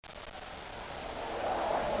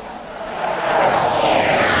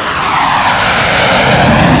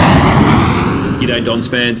Dons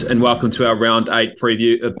fans, and welcome to our Round 8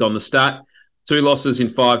 preview of Don the Stat. 2 losses in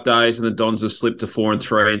 5 days, and the Dons have slipped to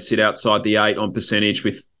 4-3 and sit outside the 8 on percentage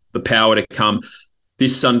with the power to come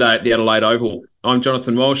this Sunday at the Adelaide Oval. I'm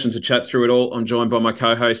Jonathan Walsh, and to chat through it all, I'm joined by my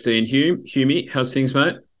co-host Ian Hume. Humey, how's things,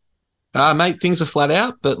 mate? Mate, things are flat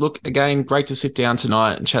out, but look, again, great to sit down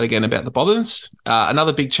tonight and chat again about the Bobbins.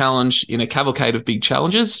 Another big challenge in a cavalcade of big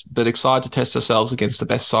challenges, but excited to test ourselves against the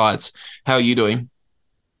best sides. How are you doing?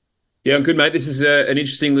 Yeah, I'm good, mate. This is an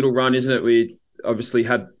interesting little run, isn't it? We obviously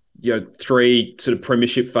had 3 sort of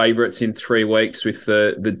premiership favourites in 3 weeks with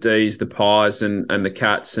the D's, the Pies, and the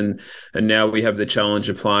Cats, and now we have the challenge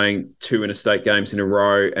of playing 2 interstate games in a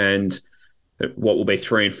row, and what will be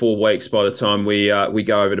 3 and 4 weeks by the time we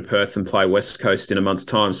go over to Perth and play West Coast in a month's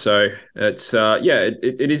time. So it's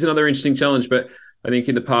it is another interesting challenge. But I think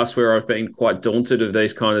in the past where I've been quite daunted of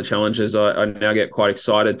these kind of challenges, I now get quite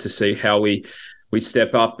excited to see how we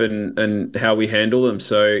step up and how we handle them.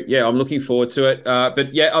 So yeah, I'm looking forward to it.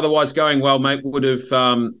 But yeah, otherwise going well, mate. Would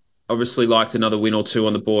have obviously liked another win or 2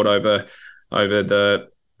 on the board over the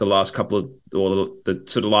last couple of, or the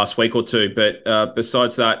sort of last week or 2. But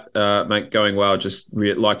besides that, mate, going well, just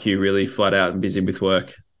like you, really flat out and busy with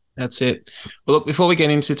work. That's it. Well, look, before we get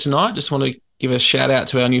into tonight, just want to give a shout out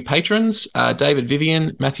to our new patrons, David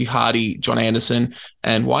Vivian, Matthew Hardy, John Anderson,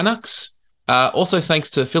 and Wynux. Also, thanks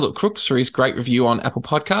to Philip Crooks for his great review on Apple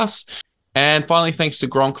Podcasts. And finally, thanks to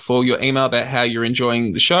Gronk for your email about how you're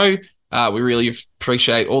enjoying the show. We really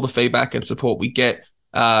appreciate all the feedback and support we get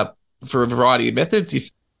for a variety of methods.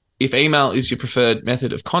 If email is your preferred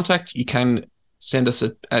method of contact, you can send us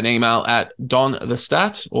an email at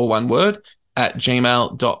donthestat, or one word, at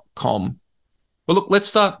gmail.com. Well, look, let's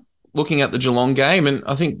start looking at the Geelong game. And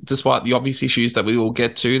I think despite the obvious issues that we will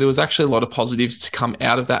get to, there was actually a lot of positives to come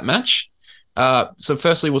out of that match. So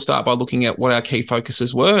firstly, we'll start by looking at what our key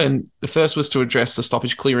focuses were. And the first was to address the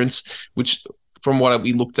stoppage clearance, which from what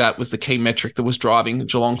we looked at was the key metric that was driving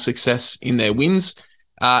Geelong's success in their wins.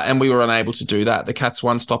 And we were unable to do that. The Cats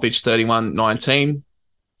won stoppage 31-19.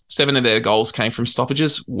 7 of their goals came from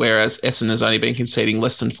stoppages, whereas Essendon has only been conceding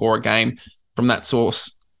less than 4 a game from that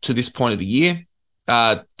source to this point of the year.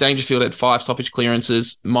 Dangerfield had 5 stoppage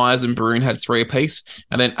clearances. Myers and Broome had 3 apiece.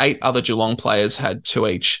 And then 8 other Geelong players had 2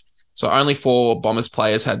 each. So only 4 Bombers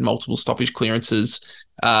players had multiple stoppage clearances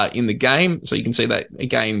in the game. So you can see that,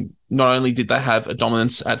 again, not only did they have a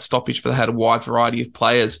dominance at stoppage, but they had a wide variety of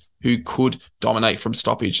players who could dominate from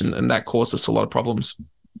stoppage, and that caused us a lot of problems.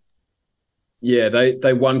 Yeah,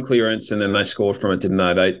 they won clearance and then they scored from it, didn't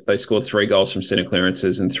they? They scored 3 goals from centre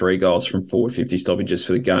clearances and 3 goals from forward 50 stoppages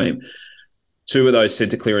for the game. 2 of those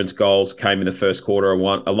centre clearance goals came in the first quarter,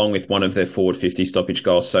 along with 1 of their forward 50 stoppage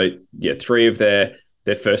goals. So yeah, 3 of their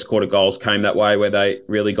first quarter goals came that way, where they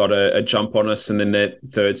really got a jump on us, and then their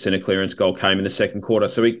 3rd centre clearance goal came in the second quarter.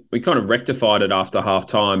 So we kind of rectified it after half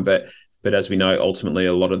time, but as we know, ultimately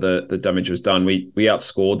a lot of the damage was done. We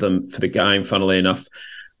outscored them for the game, funnily enough,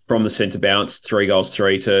 from the centre bounce,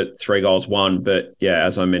 3-3 to 3-1. But yeah,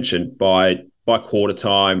 as I mentioned, by quarter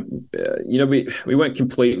time, we weren't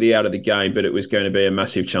completely out of the game, but it was going to be a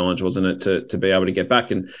massive challenge, wasn't it, to be able to get back,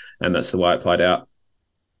 and that's the way it played out.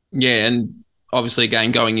 Yeah, and obviously,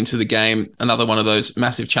 again, going into the game, another one of those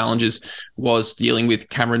massive challenges was dealing with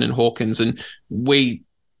Cameron and Hawkins. And we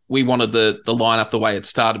wanted the lineup the way it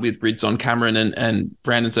started, with Rids on Cameron and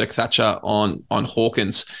Brandon Zerk-Thatcher on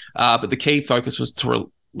Hawkins. But the key focus was to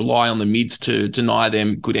rely on the mids to deny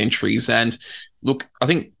them good entries. And look, I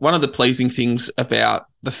think one of the pleasing things about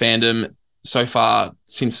the fandom so far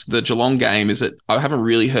since the Geelong game is that I haven't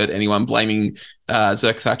really heard anyone blaming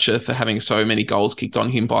Zerk-Thatcher for having so many goals kicked on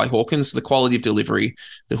him by Hawkins. The quality of delivery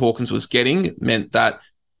that Hawkins was getting meant that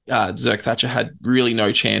Zerk-Thatcher had really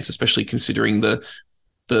no chance, especially considering the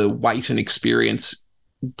weight and experience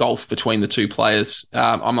gulf between the 2 players.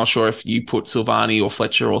 I'm not sure if you put Silvani or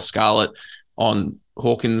Fletcher or Scarlett on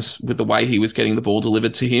Hawkins with the way he was getting the ball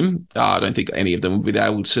delivered to him. I don't think any of them would be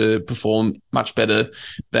able to perform much better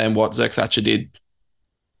than what Zerk-Thatcher did.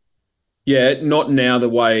 Yeah, not now the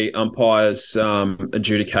way umpires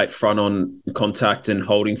adjudicate front-on contact and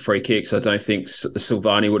holding free kicks. I don't think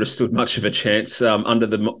Silvani would have stood much of a chance under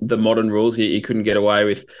the modern rules. He couldn't get away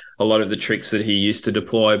with a lot of the tricks that he used to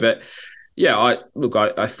deploy. But yeah,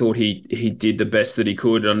 I thought he did the best that he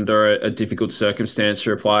could under a difficult circumstance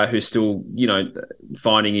for a player who's still,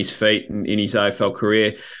 finding his feet in his AFL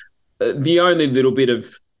career. The only little bit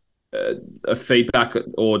of feedback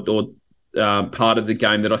or part of the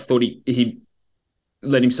game that I thought he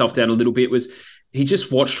let himself down a little bit was he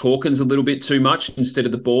just watched Hawkins a little bit too much instead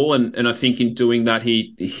of the ball, and I think in doing that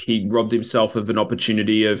he robbed himself of an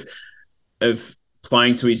opportunity of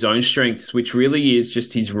playing to his own strengths, which really is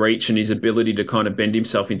just his reach and his ability to kind of bend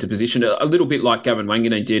himself into position. A little bit like Gavin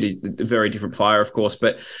Wanganeen did. He's a very different player, of course,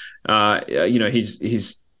 but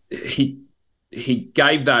he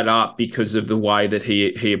gave that up because of the way that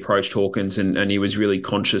he approached Hawkins, and he was really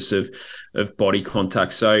conscious of body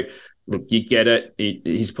contact. So look, you get it.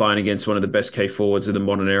 He's playing against one of the best key forwards of the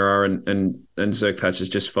modern era, and Zerkach is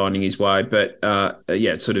just finding his way. But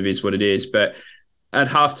it sort of is what it is. But at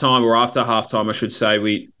halftime, or after halftime, I should say,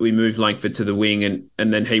 we moved Langford to the wing,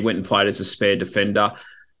 and then he went and played as a spare defender,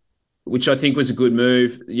 which I think was a good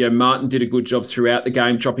move. Martin did a good job throughout the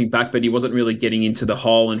game, dropping back, but he wasn't really getting into the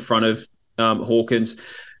hole in front of Hawkins.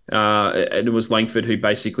 And it was Langford who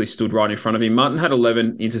basically stood right in front of him. Martin had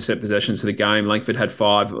 11 intercept possessions for the game. Langford had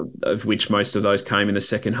 5, of which most of those came in the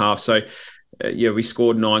second half. So, we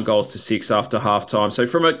scored 9 goals to 6 after halftime. So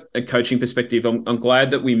from a coaching perspective, I'm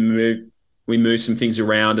glad that we moved some things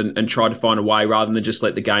around and tried to find a way rather than just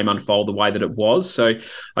let the game unfold the way that it was. So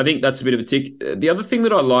I think that's a bit of a tick. The other thing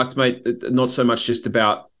that I liked, mate, not so much just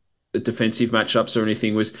about the defensive matchups or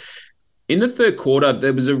anything, was in the third quarter,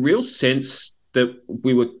 there was a real sense that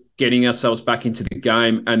we were getting ourselves back into the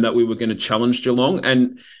game and that we were going to challenge Geelong.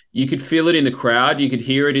 And you could feel it in the crowd. You could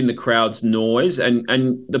hear it in the crowd's noise, and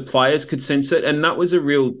the players could sense it. And that was a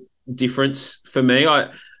real difference for me.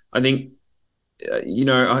 I think, I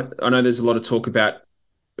know there's a lot of talk about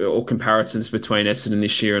or comparisons between Essendon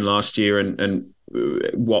this year and last year, and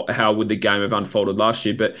how would the game have unfolded last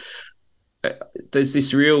year. But there's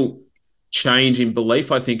this real change in belief,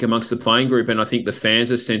 I think, amongst the playing group, and I think the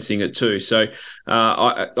fans are sensing it too. So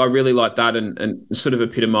I really like that, and sort of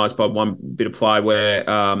epitomised by one bit of play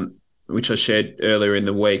where, which I shared earlier in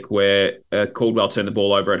the week, where Caldwell turned the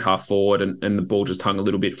ball over at half forward, and the ball just hung a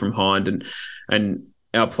little bit from Hind, and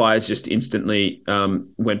our players just instantly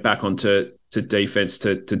went back onto defence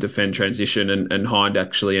to defend transition, and Hind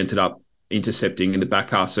actually ended up intercepting in the back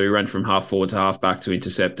half. So we ran from half forward to half back to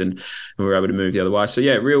intercept, and we were able to move the other way. So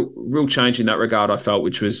yeah, real change in that regard, I felt,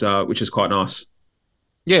 which was quite nice.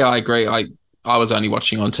 Yeah, I agree. I was only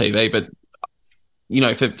watching on TV, but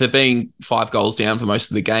for being 5 goals down for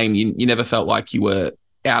most of the game, you never felt like you were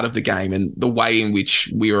out of the game, and the way in which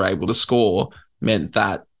we were able to score meant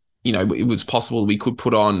that it was possible we could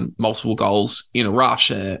put on multiple goals in a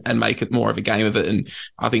rush and make it more of a game of it. And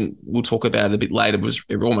I think we'll talk about it a bit later.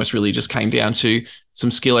 It almost really just came down to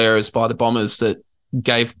some skill errors by the Bombers that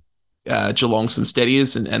gave Geelong some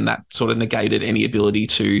steadiers, and that sort of negated any ability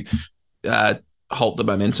to halt the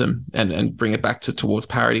momentum and bring it back towards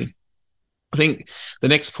parity. I think the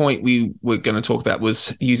next point we were going to talk about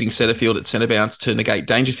was using Setterfield at centre bounce to negate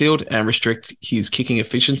Dangerfield and restrict his kicking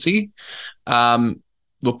efficiency.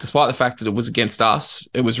 Look, despite the fact that it was against us,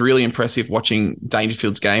 it was really impressive watching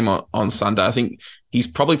Dangerfield's game on Sunday. I think he's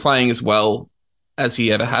probably playing as well as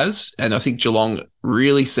he ever has, and I think Geelong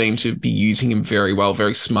really seem to be using him very well,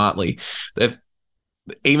 very smartly.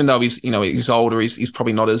 Even though he's older, he's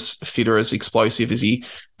probably not as fit or as explosive as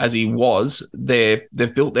he was. They've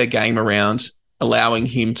built their game around allowing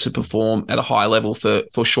him to perform at a high level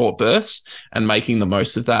for short bursts and making the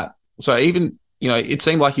most of that. So even it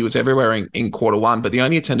seemed like he was everywhere in quarter one, but he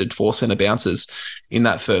only attended 4 centre bounces in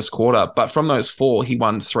that first quarter. But from those 4, he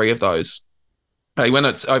won 3 of those. He went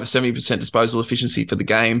at over 70% disposal efficiency for the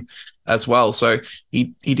game as well. So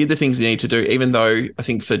he did the things he needed to do, even though I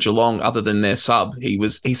think for Geelong, other than their sub,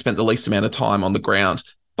 he spent the least amount of time on the ground,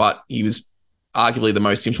 but he was arguably the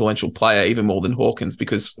most influential player, even more than Hawkins,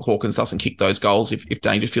 because Hawkins doesn't kick those goals if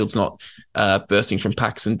Dangerfield's not bursting from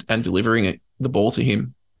packs and delivering the ball to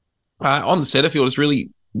him. On the Setterfield, it's really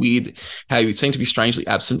weird how he seemed to be strangely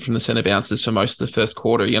absent from the centre bounces for most of the first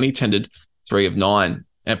quarter. He only attended 3 of 9.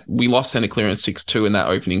 And we lost centre clearance 6-2 in that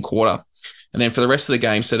opening quarter. And then for the rest of the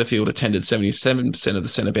game, Setterfield attended 77% of the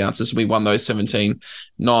centre bounces. We won those 17-9.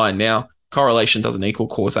 Now, correlation doesn't equal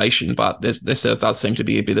causation, but there does seem to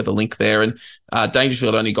be a bit of a link there. And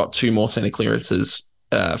Dangerfield only got 2 more centre clearances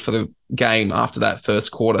for the game after that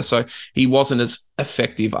first quarter. So he wasn't as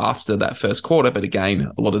effective after that first quarter, but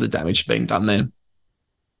again, a lot of the damage being done then.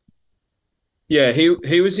 Yeah,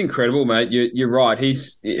 he was incredible, mate. You're right.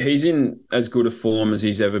 He's in as good a form as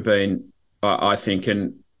he's ever been, I think.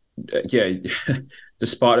 And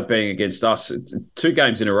despite it being against us, 2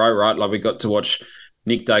 games in a row, right? Like we got to watch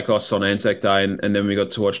Nick Dacos on Anzac Day, and then we got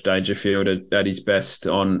to watch Dangerfield at his best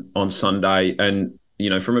on Sunday. And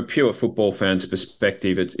from a pure football fan's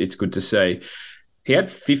perspective, it's good to see. He had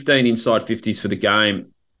 15 inside 50s for the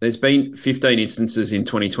game. There's been 15 instances in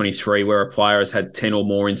 2023 where a player has had 10 or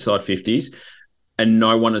more inside 50s, and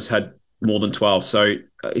no one has had more than 12. So,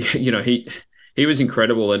 he he was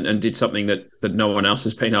incredible and did something that no one else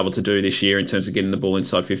has been able to do this year in terms of getting the ball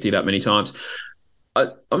inside 50 that many times. I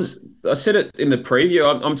said it in the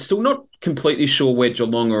preview. I'm still not completely sure where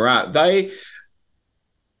Geelong are at.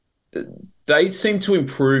 They seemed to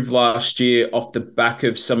improve last year off the back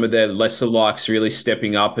of some of their lesser likes really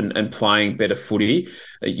stepping up and playing better footy.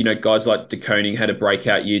 Guys like De Koning had a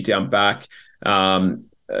breakout year down back. Zach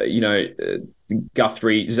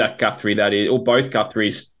Guthrie, that is, or both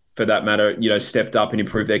Guthries for that matter, stepped up and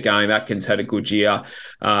improved their game. Atkins had a good year.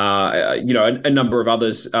 A number of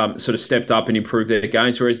others sort of stepped up and improved their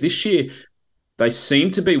games. Whereas this year, they seem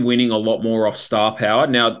to be winning a lot more off star power.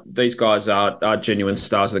 Now, these guys are genuine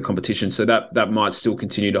stars of the competition, so that might still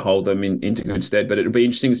continue to hold them into good stead. But it'll be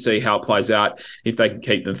interesting to see how it plays out, if they can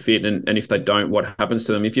keep them fit, and if they don't, what happens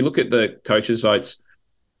to them. If you look at the coaches' votes,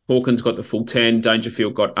 Hawkins got the full 10,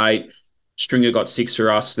 Dangerfield got 8, Stringer got 6 for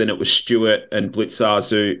us, then it was Stewart and Blitzars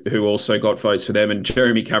who also got votes for them, and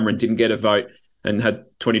Jeremy Cameron didn't get a vote and had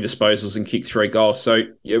 20 disposals and kicked 3 goals. So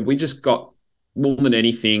yeah, we just got, more than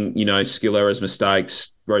anything, skill errors,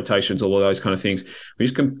 mistakes, rotations, all of those kind of things. We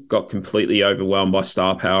just got completely overwhelmed by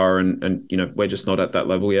star power, and we're just not at that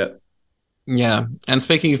level yet. Yeah, and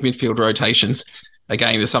speaking of midfield rotations,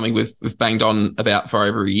 again, there's something we've banged on about for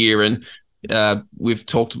over a year, and we've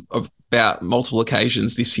talked about multiple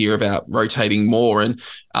occasions this year about rotating more, and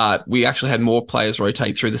we actually had more players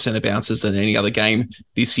rotate through the centre bounces than any other game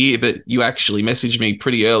this year. But you actually messaged me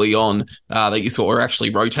pretty early on that you thought we're actually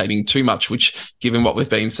rotating too much, which, given what we've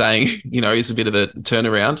been saying, is a bit of a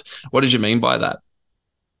turnaround. What did you mean by that?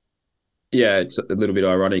 Yeah, it's a little bit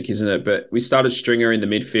ironic, isn't it? But we started Stringer in the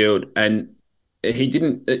midfield, and he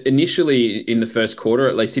didn't initially, in the first quarter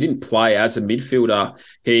at least, he didn't play as a midfielder.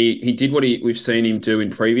 He did what we've seen him do in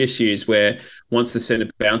previous years, where once the centre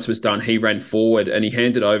bounce was done, he ran forward and he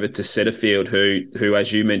handed over to Setterfield, who,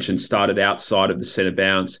 as you mentioned, started outside of the centre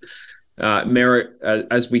bounce. Merritt,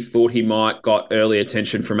 as we thought he might, got early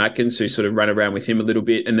attention from Atkins, who sort of ran around with him a little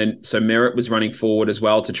bit. And then so Merritt was running forward as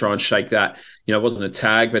well to try and shake that. It wasn't a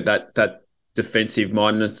tag, but that defensive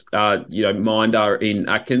minder in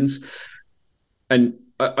Atkins. And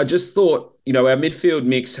I just thought, our midfield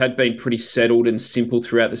mix had been pretty settled and simple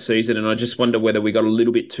throughout the season. And I just wonder whether we got a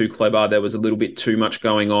little bit too clever. There was a little bit too much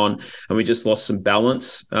going on and we just lost some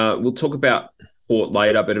balance. We'll talk about Port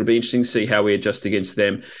later, but it'll be interesting to see how we adjust against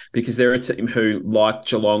them, because they're a team who, like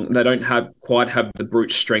Geelong, they don't quite have the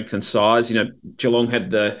brute strength and size. Geelong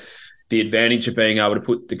had the advantage of being able to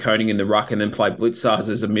put De Koning in the ruck and then play Blitzars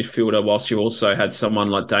as a midfielder, whilst you also had someone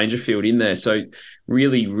like Dangerfield in there. So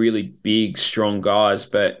really, really big, strong guys.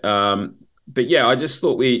 But yeah, I just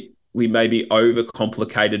thought we maybe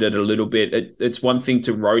overcomplicated it a little bit. It's one thing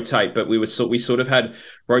to rotate, but we sort of had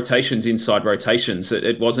rotations inside rotations.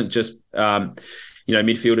 It wasn't just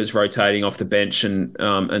midfielders rotating off the bench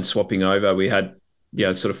and swapping over. We had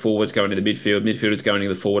sort of forwards going to the midfield, midfielders going to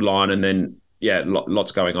the forward line, and then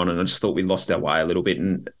lots going on. And I just thought we lost our way a little bit.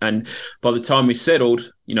 And by the time we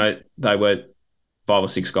settled, they were 5 or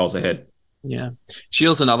 6 goals ahead. Yeah.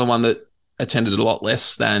 Shields another one that attended a lot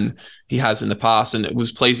less than he has in the past, and it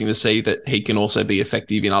was pleasing to see that he can also be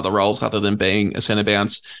effective in other roles other than being a centre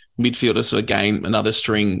bounce midfielder. So again, another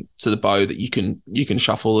string to the bow that you can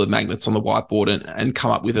shuffle the magnets on the whiteboard and come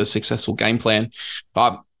up with a successful game plan.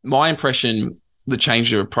 But my impression, the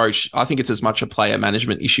change of approach, I think it's as much a player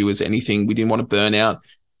management issue as anything. We didn't want to burn out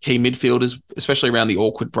key midfielders, especially around the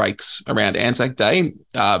awkward breaks around Anzac Day,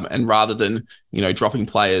 and rather than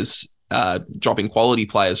dropping quality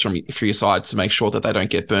players from your side to make sure that they don't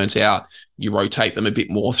get burnt out, you rotate them a bit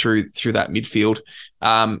more through that midfield.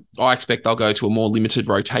 I expect they'll go to a more limited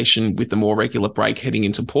rotation with the more regular break heading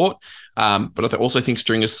into Port. But I also think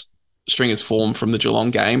Stringer's form from the Geelong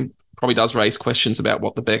game probably does raise questions about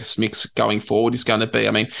what the best mix going forward is going to be.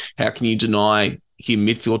 I mean, how can you deny him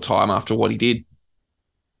midfield time after what he did?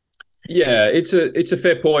 Yeah, it's a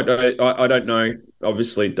fair point. I don't know.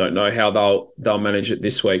 Obviously, don't know how they'll manage it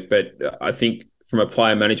this week, but I think from a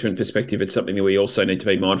player management perspective, it's something that we also need to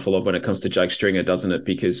be mindful of when it comes to Jake Stringer, doesn't it?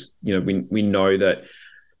 Because we know that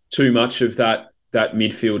too much of that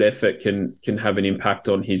midfield effort can have an impact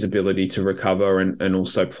on his ability to recover and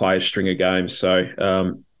also play a Stringer game.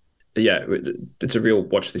 So it's a real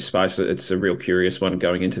watch this space. It's a real curious one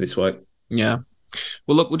going into this week. Yeah.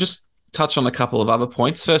 Well, look, we'll just touch on a couple of other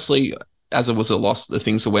points. Firstly, as it was a loss, the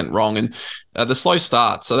things that went wrong and the slow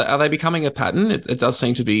start. So are they becoming a pattern? It does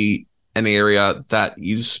seem to be an area that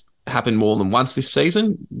is happened more than once this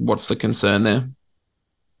season. What's the concern there?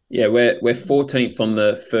 Yeah, we're 14th on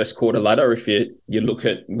the first quarter ladder. If you look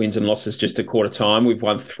at wins and losses just a quarter time, we've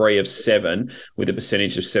won 3 of 7 with a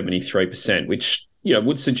percentage of 73%, which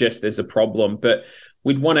would suggest there's a problem. But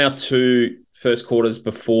we'd won our two first quarters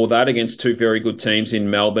before that against two very good teams in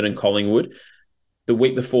Melbourne and Collingwood. The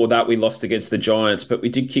week before that, we lost against the Giants, but we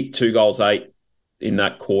did kick 2 goals 8 in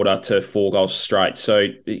that quarter to 4 goals straight. So,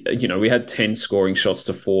 we had 10 scoring shots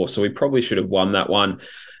to 4. So we probably should have won that one.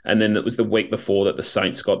 And then it was the week before that the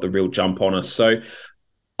Saints got the real jump on us. So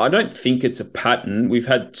I don't think it's a pattern. We've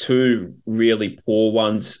had 2 really poor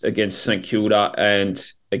ones against St Kilda and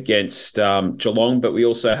against Geelong, but we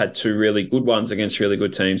also had 2 really good ones against really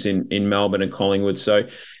good teams in Melbourne and Collingwood. So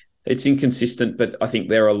it's inconsistent, but I think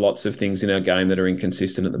there are lots of things in our game that are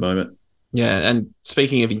inconsistent at the moment. Yeah, and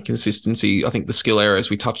speaking of inconsistency, I think the skill errors,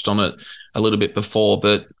 we touched on it a little bit before,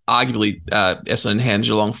 but arguably Essendon handed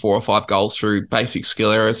Geelong 4 or 5 goals through basic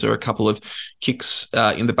skill errors. There were a couple of kicks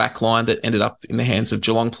in the back line that ended up in the hands of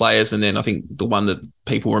Geelong players, and then I think the one that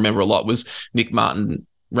people remember a lot was Nick Martin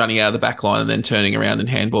running out of the back line and then turning around and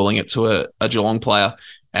handballing it to a Geelong player.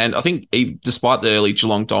 And I think despite the early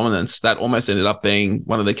Geelong dominance, that almost ended up being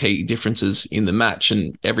one of the key differences in the match.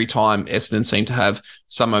 And every time Essendon seemed to have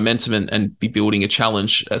some momentum and be building a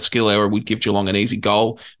challenge, a skill error would give Geelong an easy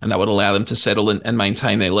goal, and that would allow them to settle and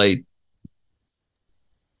maintain their lead.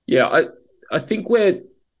 Yeah, I think we're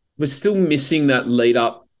still missing that lead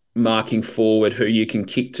up marking forward who you can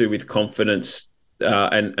kick to with confidence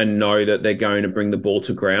and know that they're going to bring the ball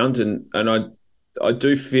to ground. And I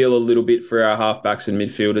do feel a little bit for our halfbacks and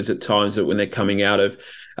midfielders at times that when they're coming out of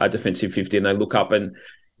our defensive 50 and they look up and,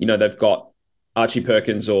 they've got Archie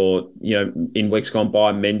Perkins or, in weeks gone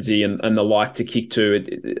by, Menzies and the like to kick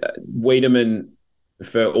to. Wiedemann,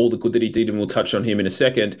 for all the good that he did, and we'll touch on him in a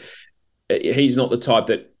second, he's not the type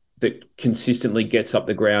that consistently gets up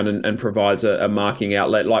the ground and provides a marking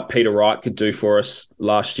outlet like Peter Wright could do for us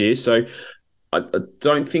last year. So I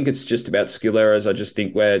don't think it's just about skill errors. I just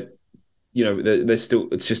think there's still,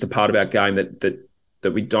 it's just a part of our game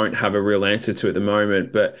that we don't have a real answer to at the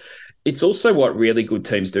moment. But it's also what really good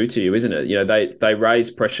teams do to you, isn't it? They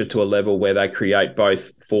raise pressure to a level where they create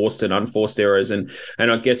both forced and unforced errors. And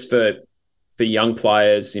I guess for young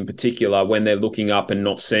players in particular, when they're looking up and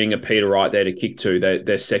not seeing a Peter Wright there to kick to,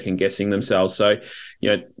 they're second guessing themselves. So,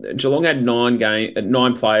 Geelong had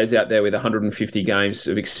 9 players out there with 150 games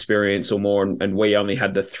of experience or more, and we only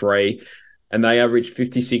had the 3. And they averaged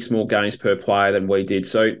 56 more games per player than we did.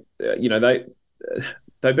 So,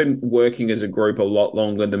 they've been working as a group a lot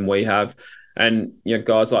longer than we have. And,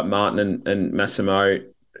 guys like Martin and Massimo,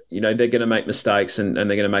 they're going to make mistakes and they're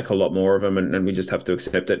going to make a lot more of them. And we just have to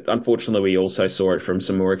accept it. Unfortunately, we also saw it from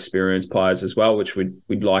some more experienced players as well, which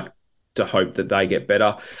we'd like to hope that they get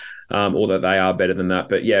better or that they are better than that.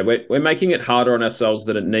 But yeah, we're making it harder on ourselves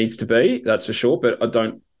than it needs to be. That's for sure. But I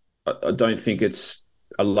don't think it's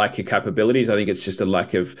a lack of capabilities. I think it's just a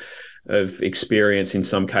lack of experience in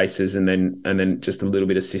some cases, and then just a little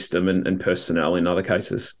bit of system and personnel in other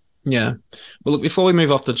cases. Yeah. Well, look, before we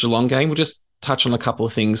move off the Geelong game, we'll just touch on a couple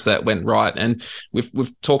of things that went right. And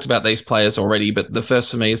we've talked about these players already, but the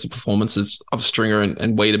first for me is the performance of Stringer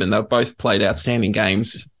and Wiedemann. They've both played outstanding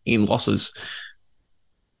games in losses.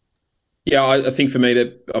 Yeah, I think for me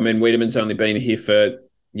Wiedemann's only been here for,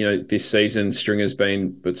 this season. Stringer's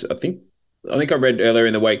been, but I think I read earlier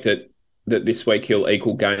in the week that this week he'll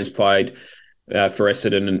equal games played for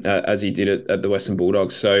Essendon as he did it at the Western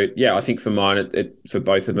Bulldogs. So yeah, I think for mine, for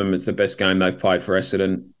both of them, it's the best game they've played for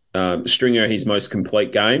Essendon. Stringer, his most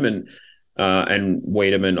complete game, and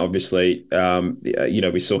Wiedemann, obviously,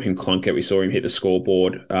 we saw him clunk it, we saw him hit the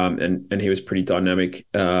scoreboard, and he was pretty dynamic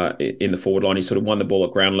in the forward line. He sort of won the ball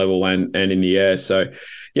at ground level and in the air. So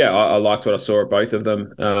yeah, I liked what I saw at both of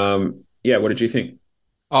them. What did you think?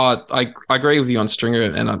 I agree with you on Stringer,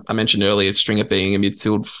 and I mentioned earlier Stringer being a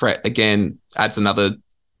midfield threat again adds another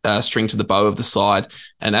string to the bow of the side.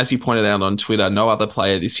 And as you pointed out on Twitter, no other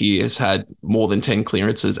player this year has had more than 10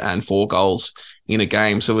 clearances and 4 goals in a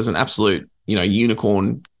game. So it was an absolute,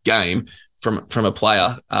 unicorn game from a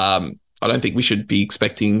player. I don't think we should be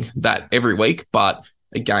expecting that every week, but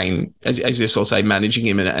again, as you sort of say, managing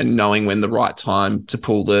him and knowing when the right time to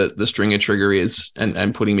pull the Stringer trigger is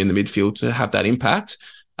and putting him in the midfield to have that impact,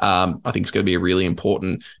 I think it's going to be a really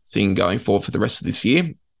important thing going forward for the rest of this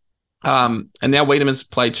year. And now Wiedemann's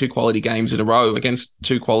played 2 quality games in a row against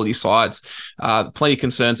 2 quality sides. Plenty of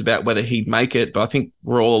concerns about whether he'd make it, but I think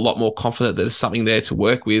we're all a lot more confident that there's something there to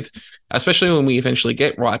work with, especially when we eventually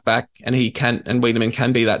get right back and Wiedemann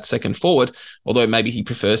can be that second forward, although maybe he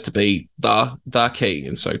prefers to be the key.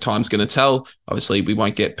 And so time's going to tell. Obviously, we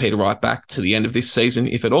won't get Peter Wright back to the end of this season,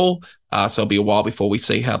 if at all. So it'll be a while before we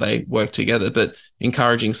see how they work together, but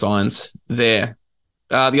encouraging signs there.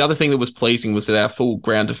 The other thing that was pleasing was that our full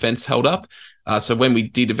ground defence held up. So when we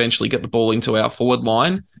did eventually get the ball into our forward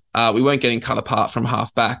line, we weren't getting cut apart from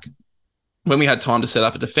half back. When we had time to set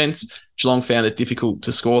up a defence, Geelong found it difficult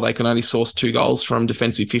to score. They could only source 2 goals from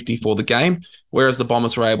defensive 50 for the game, whereas the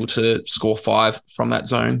Bombers were able to score 5 from that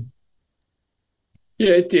zone.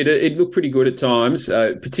 Yeah, it did. It looked pretty good at times,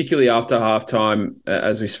 particularly after halftime,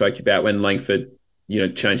 as we spoke about when Langford,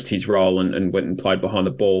 changed his role and went and played behind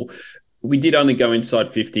the ball. We did only go inside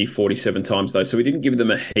 50 47 times, though, so we didn't give them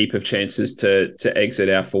a heap of chances to exit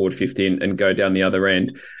our forward 50 and go down the other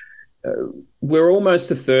end. We're almost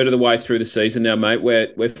a third of the way through the season now, mate. We're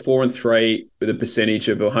 4-3 with a percentage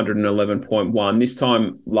of 111.1. This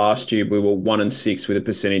time last year, we were 1-6 with a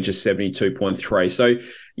percentage of 72.3. So,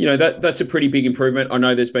 that's a pretty big improvement. I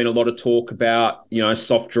know there's been a lot of talk about,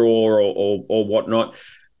 soft draw or whatnot.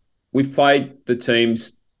 We've played the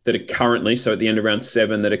teams that are currently, so at the end of round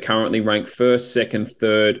 7, that are currently ranked 1st, 2nd,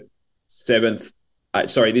 3rd,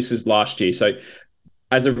 7th. This is last year. So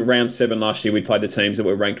as of round 7 last year, we played the teams that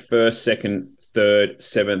were ranked 1st, 2nd, 3rd,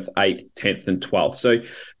 7th, 8th, 10th, and 12th. So,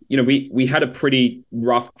 we had a pretty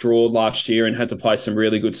rough draw last year and had to play some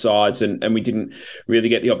really good sides, and we didn't really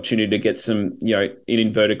get the opportunity to get some, in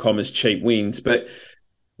inverted commas, cheap wins. But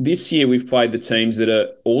this year we've played the teams that are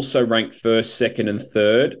also ranked 1st, 2nd, and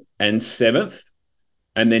 3rd and 7th,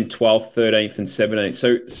 and then 12th, 13th, and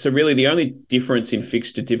 17th. So really the only difference in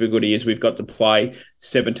fixture difficulty is we've got to play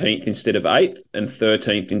 17th instead of 8th and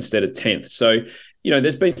 13th instead of 10th. So,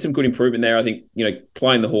 there's been some good improvement there. I think,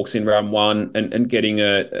 playing the Hawks in round 1 and getting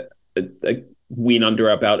a win under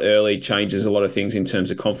our belt early changes a lot of things in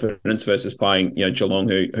terms of confidence versus playing, Geelong,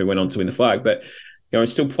 who went on to win the flag. But, we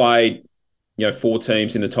still played, 4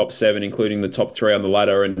 teams in the top 7, including the top 3 on the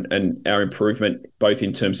ladder, and our improvement, both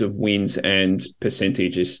in terms of wins and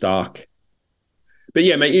percentage, is stark. But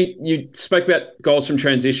yeah, mate, you spoke about goals from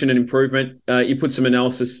transition and improvement. You put some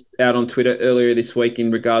analysis out on Twitter earlier this week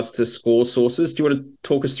in regards to score sources. Do you want to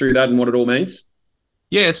talk us through that and what it all means?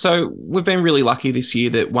 Yeah, so we've been really lucky this year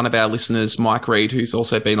that one of our listeners, Mike Reed, who's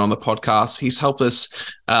also been on the podcast, he's helped us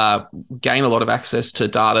gain a lot of access to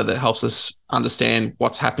data that helps us understand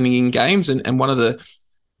what's happening in games. And one of the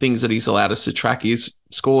things that he's allowed us to track is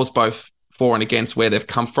scores both for and against where they've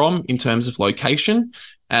come from in terms of location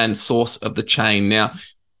and source of the chain. Now,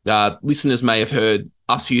 listeners may have heard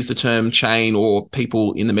us use the term chain, or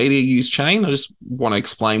people in the media use chain. I just want to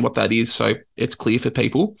explain what that is so it's clear for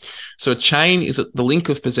people. So a chain is the link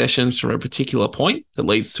of possessions from a particular point that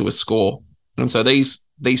leads to a score. And so these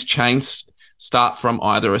chains start from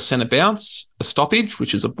either a centre bounce, a stoppage,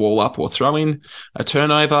 which is a ball up or throw in, a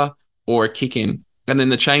turnover, or a kick in. And then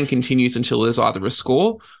the chain continues until there's either a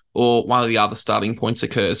score or one of the other starting points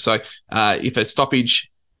occurs. So if a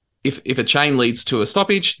stoppage If a chain leads to a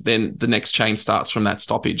stoppage, then the next chain starts from that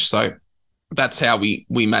stoppage. So that's how we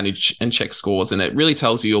manage and check scores. And it really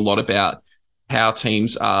tells you a lot about how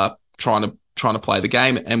teams are trying to play the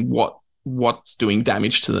game and what's doing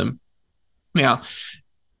damage to them. Now,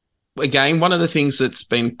 again, one of the things that's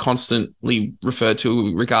been constantly referred to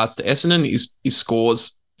in regards to Essendon is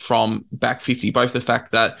scores from back 50, both the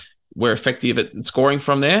fact that we're effective at scoring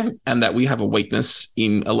from there and that we have a weakness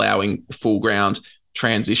in allowing full ground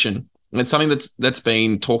transition. And it's something that's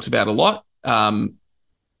been talked about a lot, and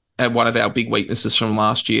one of our big weaknesses from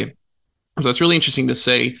last year. So it's really interesting to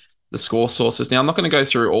see the score sources. Now, I'm not going to go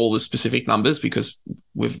through all the specific numbers because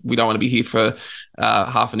we don't want to be here for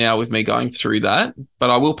half an hour with me going through that, but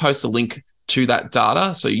I will post a link to that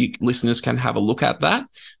data so you listeners can have a look at that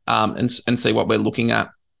and see what we're looking at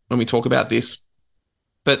when we talk about this.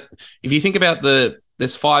 But if you think about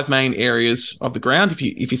there's 5 main areas of the ground.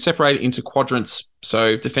 If you separate it into quadrants,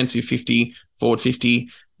 so defensive 50, forward 50,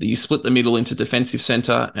 you split the middle into defensive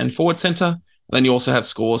centre and forward centre. Then you also have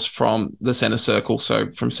scores from the centre circle,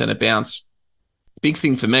 so from centre bounce. Big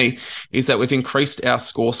thing for me is that we've increased our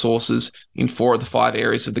score sources in 4 of the 5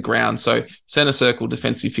 areas of the ground. So centre circle,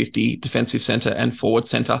 defensive 50, defensive centre, and forward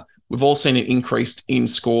centre. We've all seen an increase in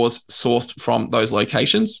scores sourced from those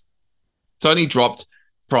locations. It's only dropped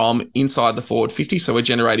from inside the forward 50, so we're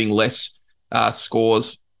generating less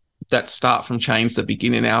scores that start from chains that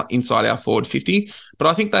begin inside our forward 50. But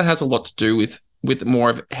I think that has a lot to do with more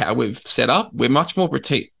of how we've set up. We're much more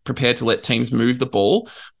prepared to let teams move the ball,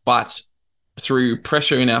 but through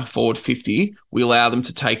pressure in our forward 50, we allow them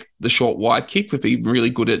to take the short wide kick. We've been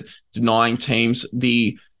really good at denying teams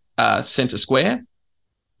the centre square.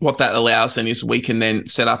 What that allows then is we can then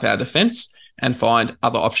set up our defence and find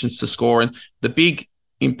other options to score. And the big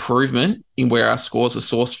improvement in where our scores are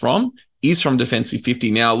sourced from is from defensive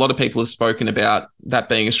 50. Now, a lot of people have spoken about that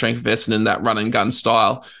being a strength of Essendon, that run and gun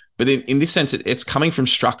style. But in this sense, it's coming from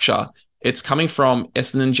structure. It's coming from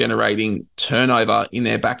Essendon generating turnover in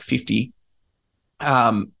their back 50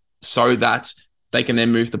 so that they can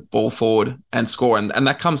then move the ball forward and score. And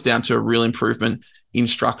that comes down to a real improvement in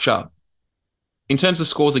structure. In terms of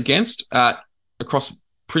scores against, across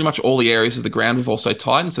pretty much all the areas of the ground, we've also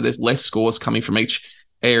tightened. So there's less scores coming from each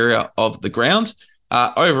area of the ground.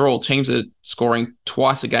 Overall, teams are scoring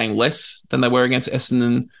twice a game less than they were against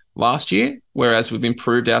Essendon last year, whereas we've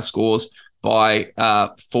improved our scores by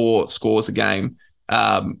 4 scores a game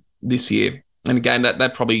this year. And again,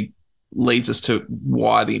 that probably leads us to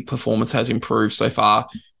why the performance has improved so far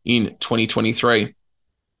in 2023.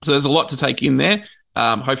 So there's a lot to take in there.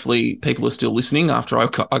 Hopefully people are still listening after I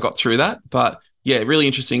got through that. But yeah, really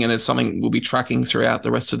interesting, and it's something we'll be tracking throughout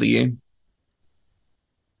the rest of the year.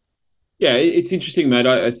 Yeah, it's interesting, mate.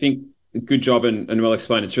 I think good job and well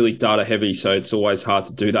explained. It's really data heavy, so it's always hard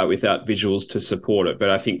to do that without visuals to support it. But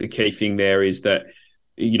I think the key thing there is that,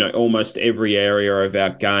 you know, almost every area of our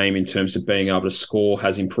game in terms of being able to score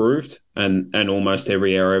has improved, and almost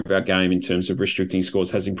every area of our game in terms of restricting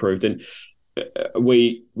scores has improved. And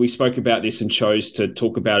we spoke about this and chose to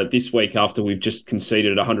talk about it this week after we've just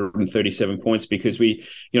conceded 137 points, because we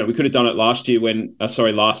could have done it last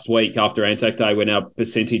week after Anzac Day when our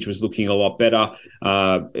percentage was looking a lot better.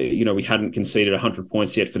 We hadn't conceded 100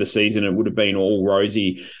 points yet for the season. It would have been all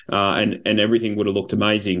rosy, and everything would have looked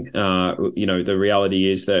amazing. The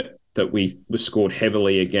reality is that we were scored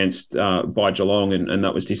heavily against by Geelong, and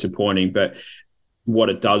that was disappointing. But what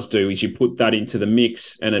it does do is you put that into the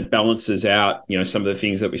mix and it balances out, some of the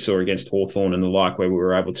things that we saw against Hawthorn and the like, where we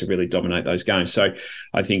were able to really dominate those games. So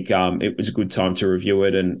I think it was a good time to review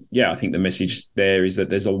it. And yeah, I think the message there is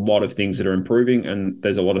that there's a lot of things that are improving and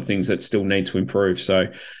there's a lot of things that still need to improve. So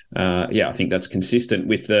I think that's consistent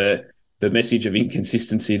with the message of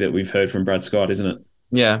inconsistency that we've heard from Brad Scott, isn't it?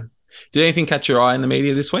 Yeah. Did anything catch your eye in the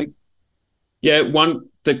media this week? Yeah, one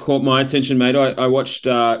that caught my attention, mate. I watched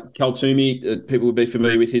Cal Toomey. People will be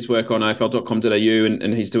familiar with his work on afl.com.au,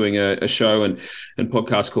 and he's doing a show and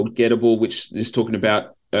podcast called Gettable, which is talking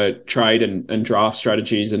about trade and draft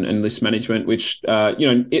strategies and list management, which,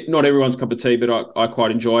 not everyone's cup of tea, but I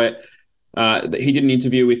quite enjoy it. He did an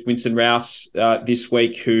interview with Winston Rouse this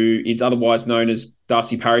week, who is otherwise known as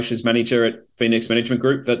Darcy Parish's manager at Phoenix Management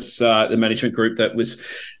Group. That's the management group that was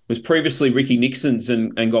previously Ricky Nixon's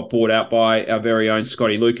and got bought out by our very own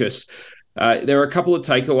Scotty Lucas. There are a couple of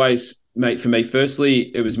takeaways, mate, for me.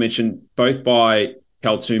 Firstly, it was mentioned both by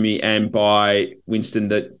Cal Toomey and by Winston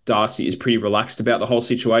that Darcy is pretty relaxed about the whole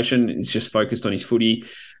situation. He's just focused on his footy.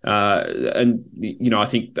 I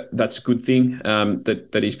think that's a good thing,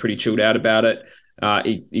 that he's pretty chilled out about it.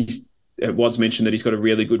 It was mentioned that he's got a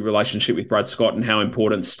really good relationship with Brad Scott and how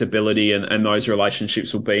important stability and those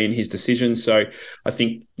relationships will be in his decisions. So I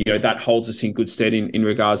think, that holds us in good stead in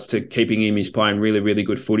regards to keeping him. He's playing really, really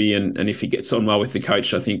good footy. And if he gets on well with the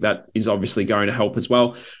coach, I think that is obviously going to help as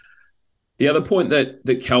well. The other point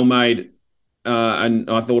that Cal made, and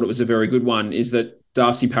I thought it was a very good one, is that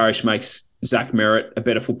Darcy Parish makes Zach Merritt a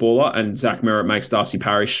better footballer and Zach Merritt makes Darcy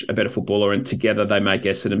Parish a better footballer, and together they make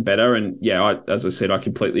Essendon better. And yeah, as I said, I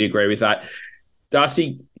completely agree with that.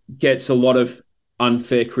 Darcy gets a lot of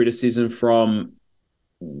unfair criticism from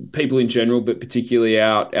people in general, but particularly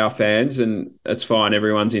our fans, and that's fine.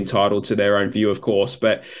 Everyone's entitled to their own view, of course,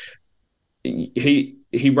 but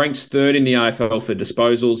he ranks third in the AFL for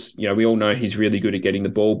disposals. We all know he's really good at getting the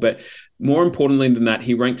ball, but more importantly than that,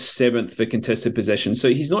 he ranks 7th for contested possession. So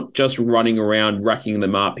he's not just running around racking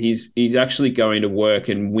them up. He's actually going to work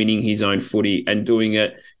and winning his own footy and doing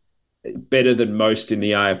it better than most in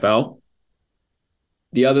the AFL.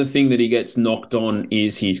 The other thing that he gets knocked on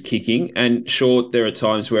is his kicking. And sure, there are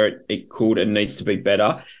times where it could and needs to be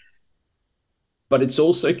better. But it's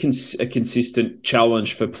also a consistent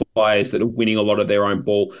challenge for players that are winning a lot of their own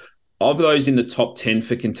ball. Of those in the top 10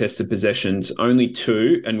 for contested possessions, only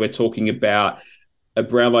 2, and we're talking about a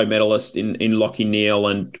Brownlow medalist in Lachie Neale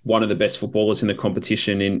and one of the best footballers in the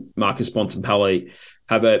competition in Marcus Bontempelli,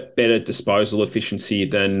 have a better disposal efficiency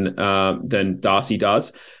than Darcy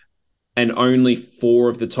does. And only 4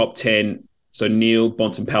 of the top 10, so Neale,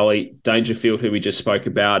 Bontempelli, Dangerfield, who we just spoke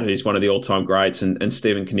about, who's one of the all-time greats, and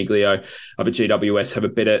Stephen Coniglio of a GWS, have a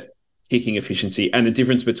better kicking efficiency. And the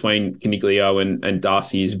difference between Coniglio and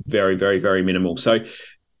Darcy is very, very, very minimal. So,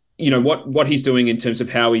 what he's doing in terms of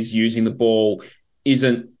how he's using the ball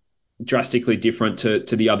isn't drastically different to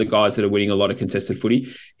the other guys that are winning a lot of contested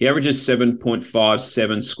footy. He averages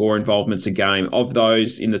 7.57 score involvements a game. Of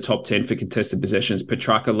those in the top 10 for contested possessions,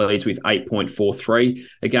 Petrarca leads with 8.43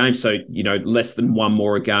 a game. So, less than one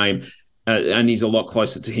more a game. and he's a lot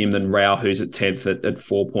closer to him than Rao, who's at 10th at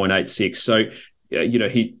 4.86. So,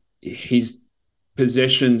 his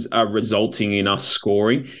possessions are resulting in us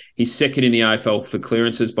scoring. He's second in the AFL for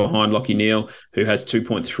clearances behind Lachie Neale, who has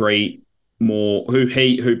 2.3 more,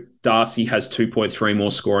 who Darcy has 2.3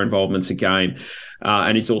 more score involvements a game.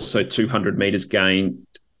 And he's also 200 metres gained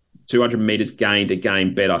a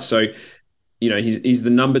game better. So, he's the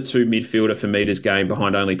number 2 midfielder for metres gained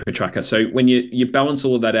behind only Petrarca. So when you balance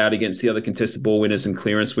all of that out against the other contested ball winners and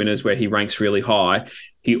clearance winners where he ranks really high,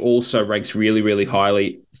 he also ranks really, really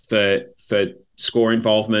highly for score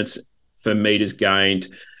involvements, for metres gained,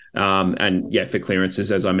 and for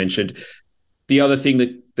clearances, as I mentioned. The other thing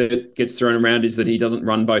that gets thrown around is that he doesn't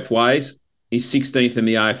run both ways. He's 16th in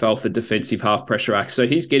the AFL for defensive half pressure acts. So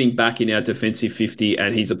he's getting back in our defensive 50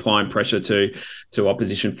 and he's applying pressure to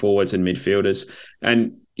opposition forwards and midfielders.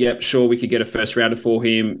 And sure, we could get a first rounder for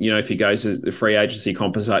him, if he goes as a free agency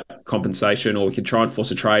compensation, or we could try and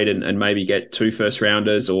force a trade and maybe get 2 first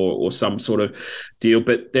rounders or some sort of deal.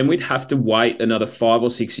 But then we'd have to wait another 5 or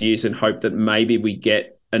 6 years and hope that maybe we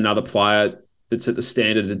get another player that's at the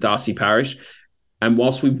standard of Darcy Parish. And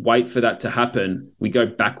whilst we wait for that to happen, we go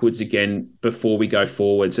backwards again before we go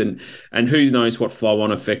forwards. And who knows what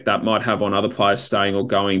flow-on effect that might have on other players staying or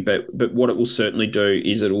going. But what it will certainly do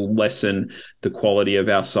is it will lessen the quality of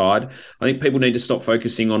our side. I think people need to stop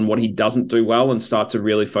focusing on what he doesn't do well and start to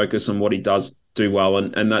really focus on what he does do well.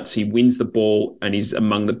 And that's he wins the ball and he's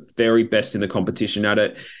among the very best in the competition at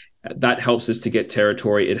it. That helps us to get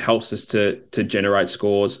territory. It helps us to generate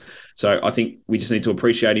scores. So I think we just need to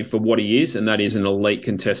appreciate him for what he is, and that is an elite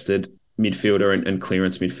contested midfielder and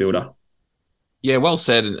clearance midfielder. Yeah, well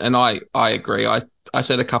said. And I agree. I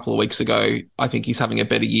said a couple of weeks ago, I think he's having a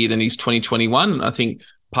better year than his 2021. I think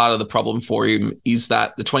part of the problem for him is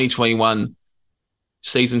that the 2021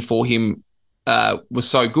 season for him was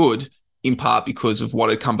so good, in part because of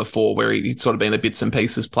what had come before, where he'd sort of been a bits and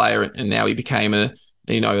pieces player, and now he became a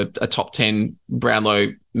top 10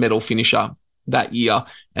 Brownlow medal finisher that year,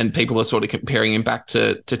 and people are sort of comparing him back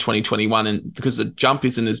to 2021, and because the jump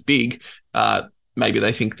isn't as big, maybe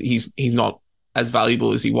they think that he's not as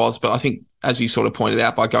valuable as he was. But I think, as you sort of pointed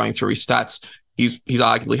out by going through his stats, he's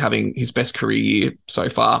arguably having his best career year so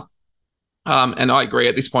far. And I agree,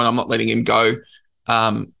 at this point I'm not letting him go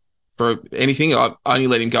for anything. I only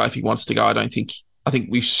let him go if he wants to go. I think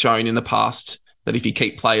we've shown in the past that if you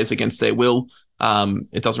keep players against their will,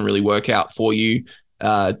 it doesn't really work out for you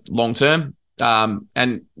long term.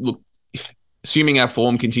 And look, assuming our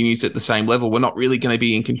form continues at the same level, we're not really going to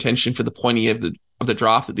be in contention for the pointy of the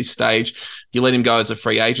draft at this stage. You let him go as a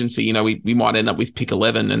free agency, we might end up with pick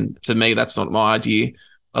 11. And for me, that's not my idea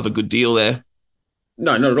of a good deal there.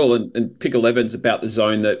 No, not at all. And pick 11 is about the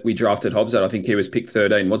zone that we drafted Hobbs at. I think he was pick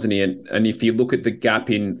 13, wasn't he? And if you look at the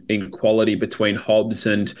gap in quality between Hobbs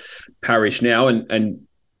and Parish now, and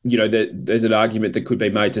there's an argument that could be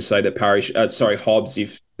made to say that Hobbs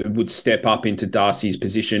would step up into Darcy's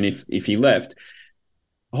position if he left.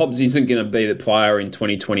 Hobbs isn't going to be the player in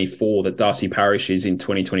 2024 that Darcy Parish is in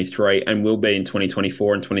 2023 and will be in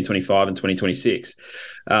 2024 and 2025 and 2026.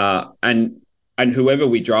 And whoever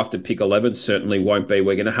we draft at pick 11 certainly won't be.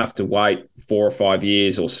 We're going to have to wait 4 or 5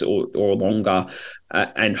 years or longer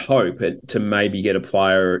and hope to maybe get a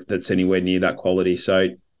player that's anywhere near that quality. So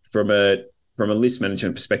from a list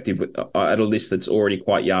management perspective, at a list that's already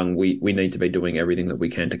quite young, we need to be doing everything that we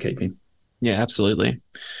can to keep him. Yeah, absolutely.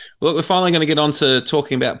 Well, we're finally going to get on to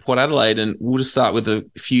talking about Port Adelaide, and we'll just start with a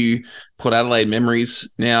few Port Adelaide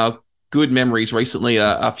memories. Now, good memories recently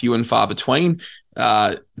are few and far between.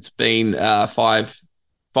 It's been 5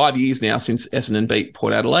 years now since Essendon beat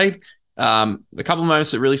Port Adelaide. A couple of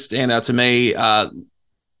moments that really stand out to me. I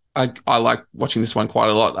like watching this one quite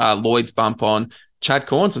a lot. Lloyd's bump on Chad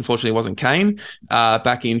Corns, unfortunately it wasn't Kane,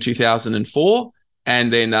 back in 2004.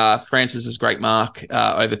 And then Francis's great mark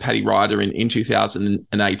over Paddy Ryder in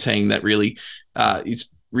 2018 that really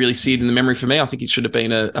is really seared in the memory for me. I think it should have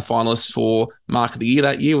been a finalist for Mark of the Year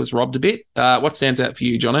that year, was robbed a bit. What stands out for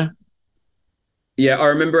you, Jono? Yeah, I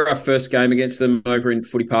remember our first game against them over in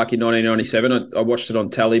Footy Park in 1997. I watched it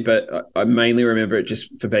on telly, but I mainly remember it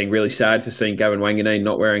just for being really sad for seeing Gavin Wanganeen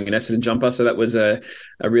not wearing an Essendon jumper. So that was a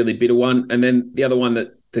really bitter one. And then the other one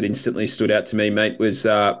that instantly stood out to me, mate, was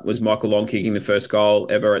Michael Long kicking the first goal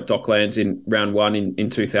ever at Docklands in round 1 in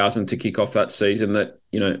 2000 to kick off that season that,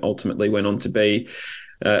 ultimately went on to be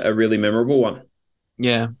a really memorable one.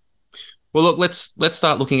 Yeah. Well, look, let's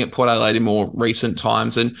start looking at Port Adelaide in more recent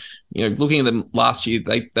times. And, looking at them last year,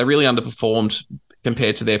 they really underperformed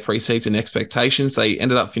compared to their preseason expectations. They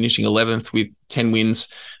ended up finishing 11th with 10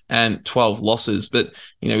 wins and 12 losses. But,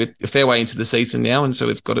 a fair way into the season now, and so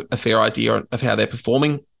we've got a fair idea of how they're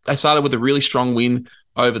performing. They started with a really strong win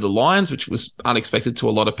over the Lions, which was unexpected to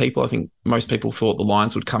a lot of people. I think most people thought the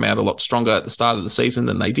Lions would come out a lot stronger at the start of the season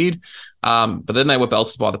than they did. But then they were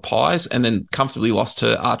belted by the Pies and then comfortably lost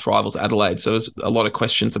to arch rivals Adelaide. So there's a lot of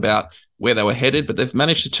questions about where they were headed, but they've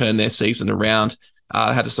managed to turn their season around.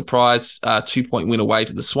 Had a surprise 2-point win away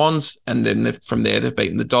to the Swans, and then from there they've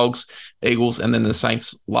beaten the Dogs, Eagles, and then the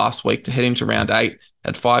Saints last week to head into round 8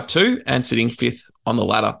 at 5-2 and sitting 5th on the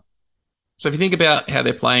ladder. So if you think about how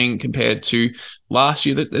they're playing compared to last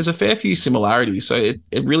year, there's a fair few similarities. So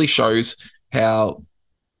it really shows how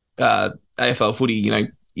AFL footy,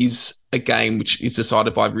 is a game which is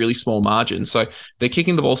decided by really small margins. So they're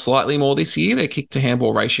kicking the ball slightly more this year. Their kick to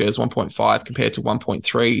handball ratio is 1.5 compared to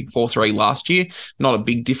 1.343 last year. Not a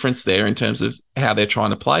big difference there in terms of how they're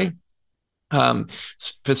trying to play.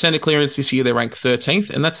 For centre clearance this year, they're ranked 13th,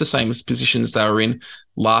 and that's the same as positions they were in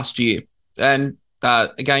last year. And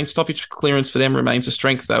again, stoppage clearance for them remains a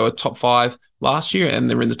strength. They were top 5 last year, and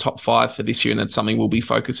they're in the top 5 for this year, and that's something we'll be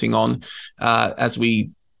focusing on as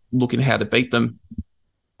we look at how to beat them.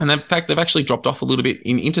 And in fact, they've actually dropped off a little bit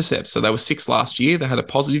in intercepts. So they were 6th last year. They had a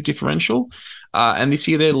positive differential. And this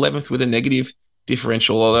year they're 11th with a negative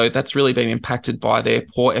differential, although that's really been impacted by their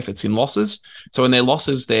poor efforts in losses. So in their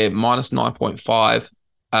losses, they're minus 9.5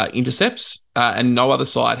 intercepts, and no other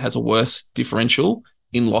side has a worse differential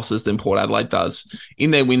in losses than Port Adelaide does. In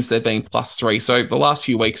their wins, they've been +3. So the last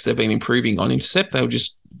few weeks, they've been improving on intercept. They were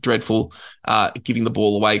just dreadful, giving the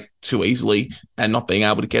ball away too easily and not being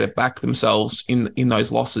able to get it back themselves in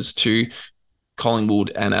those losses to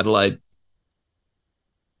Collingwood and Adelaide.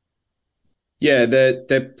 Yeah, they're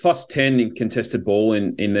 +10 in contested ball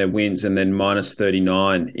in their wins, and then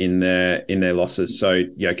 -39 in their losses. So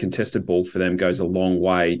contested ball for them goes a long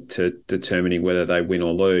way to determining whether they win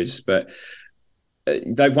or lose. But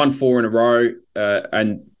they've won 4 in a row,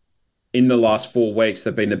 and in the last 4 weeks,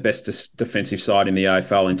 they've been the best defensive side in the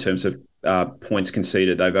AFL in terms of points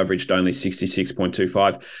conceded. They've averaged only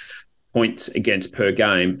 66.25 points against per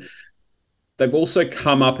game. They've also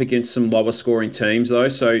come up against some lower scoring teams, though.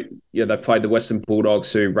 So, they've played the Western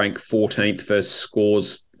Bulldogs, who rank 14th for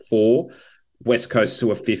scores for, West Coast,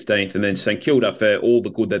 who are 15th, and then St Kilda, for all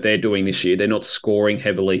the good that they're doing this year. They're not scoring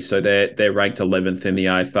heavily, so they're ranked 11th in the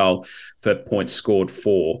AFL for points scored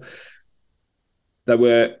for. They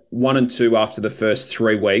were 1 and 2 after the first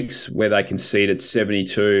 3 weeks, where they conceded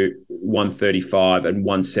 72, 135, and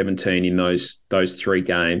 117 in those 3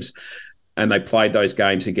 games. And they played those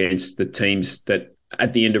games against the teams that,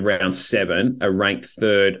 at the end of round 7, are ranked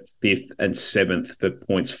 3rd, 5th, and 7th for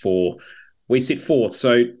points for. We sit 4th.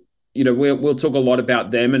 So, we'll talk a lot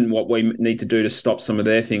about them and what we need to do to stop some of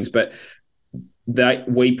their things. But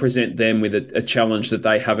we present them with a challenge that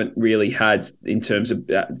they haven't really had in terms of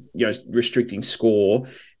restricting score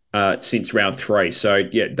since round 3. So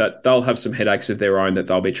they'll have some headaches of their own that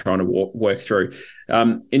they'll be trying to work through.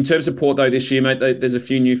 In terms of Port, though, this year, mate, there's a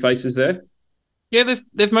few new faces there. Yeah,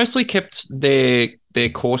 they've mostly kept their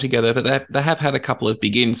core together, but they have had a couple of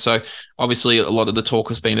big ins. So obviously a lot of the talk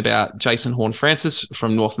has been about Jason Horne-Francis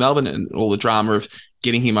from North Melbourne and all the drama of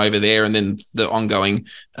getting him over there, and then the ongoing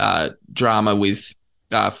drama with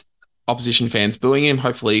opposition fans booing him.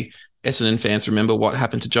 Hopefully Essendon fans remember what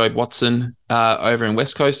happened to Jobe Watson over in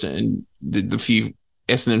West Coast, and the few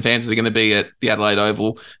Essendon fans that are going to be at the Adelaide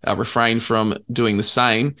Oval refrain from doing the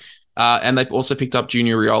same. And they've also picked up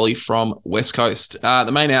Junior Rioli from West Coast.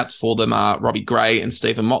 The main outs for them are Robbie Gray and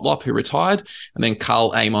Stephen Motlop, who retired, and then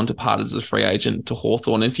Carl Amon departed as a free agent to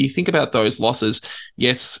Hawthorn. And if you think about those losses,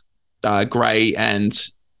 yes, Gray and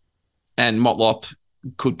Motlop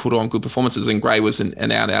could put on good performances, and Gray was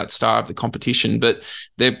an out-out star of the competition, but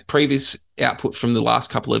their previous output from the last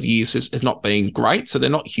couple of years has not been great, so they're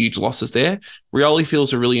not huge losses there. Rioli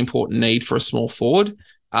feels a really important need for a small forward,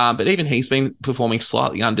 but even he's been performing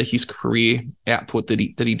slightly under his career output that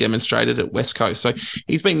he demonstrated at West Coast. So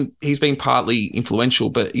he's been partly influential,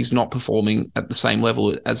 but he's not performing at the same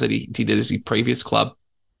level as that he did at his previous club.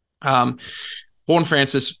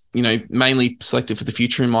 Horne-Francis, mainly selected for the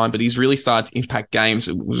future in mind, but he's really started to impact games.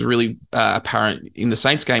 It was really apparent in the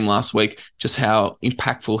Saints game last week just how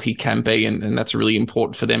impactful he can be, and that's really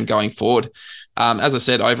important for them going forward. As I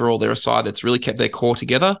said, overall, they're a side that's really kept their core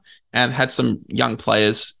together and had some young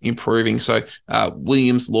players improving. So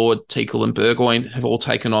Williams, Lord, Teakle and Burgoyne have all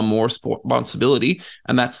taken on more responsibility,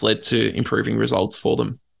 and that's led to improving results for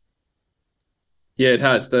them. Yeah, it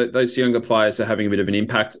has. Those younger players are having a bit of an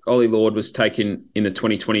impact. Ollie Lord was taken in the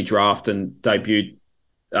 2020 draft and debuted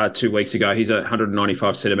 2 weeks ago. He's a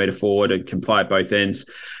 195 centimetre forward and can play at both ends.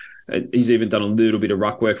 He's even done a little bit of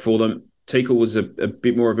ruck work for them. Teakle was a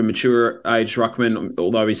bit more of a mature age ruckman,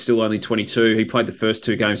 although he's still only 22. He played the first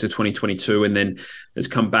 2 games of 2022 and then has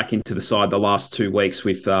come back into the side the last 2 weeks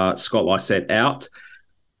with Scott Lysette out.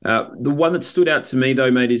 The one that stood out to me,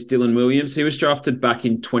 though, mate, is Dylan Williams. He was drafted back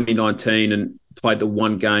in 2019 and played the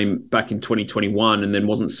 1 game back in 2021 and then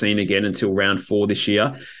wasn't seen again until round 4 this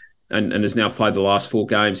year and has now played the last 4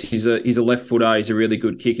 games. He's a left footer. He's a really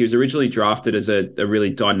good kick. He was originally drafted as a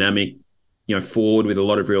really dynamic forward with a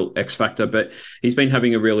lot of real X factor, but he's been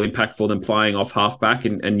having a real impact for them playing off halfback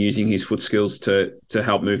and using his foot skills to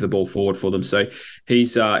help move the ball forward for them. So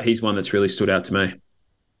he's one that's really stood out to me.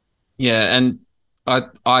 Yeah, and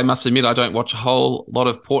I must admit I don't watch a whole lot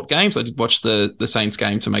of Port games. I did watch the Saints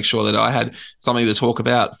game to make sure that I had something to talk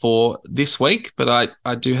about for this week, but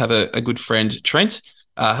I do have a good friend, Trent.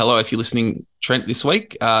 Hello, if you're listening, Trent, this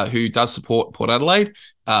week, who does support Port Adelaide.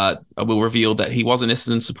 I will reveal that he was an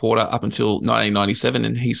Essendon supporter up until 1997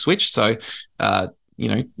 and he switched. So, don't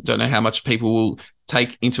know how much people will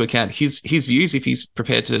take into account his views if he's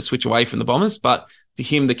prepared to switch away from the Bombers. But for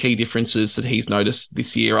him, the key differences that he's noticed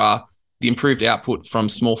this year are the improved output from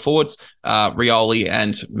small forwards. Rioli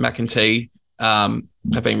and McEntee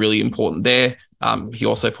have been really important there. He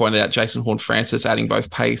also pointed out Jason Horne-Francis adding both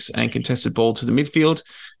pace and contested ball to the midfield.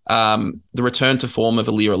 The return to form of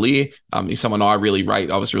Aliir is someone I really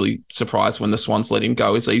rate. I was really surprised when the Swans let him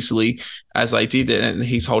go as easily as they did, and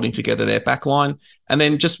he's holding together their back line. And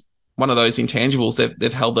then just one of those intangibles,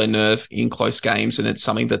 they've held their nerve in close games, and it's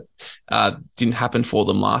something that didn't happen for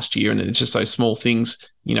them last year. And it's just those small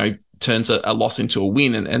things, turns a loss into a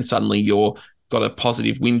win, and suddenly you're got a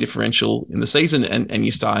positive win differential in the season and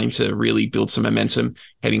you're starting to really build some momentum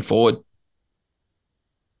heading forward.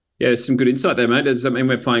 Yeah, some good insight there, mate. Does that mean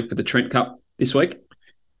we're playing for the Trent Cup this week?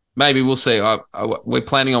 Maybe, we'll see. We're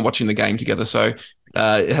planning on watching the game together, so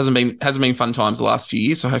it hasn't been fun times the last few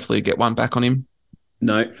years, so hopefully we get one back on him.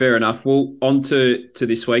 No, fair enough. Well, on to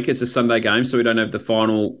this week. It's a Sunday game, so we don't have the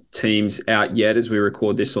final teams out yet as we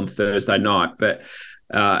record this on Thursday night. But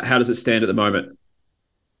how does it stand at the moment?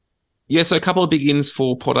 Yeah, so a couple of big ins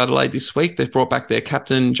for Port Adelaide this week. They've brought back their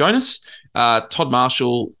captain, Jonas. Todd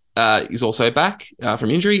Marshall is also back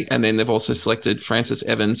from injury, and then they've also selected Francis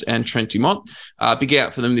Evans and Trent Dumont. Big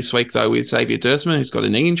out for them this week, though, with Xavier Dersman, who's got a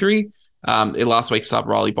knee injury. Last week's sub,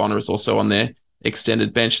 Riley Bonner, is also on their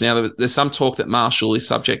extended bench. Now, there's some talk that Marshall is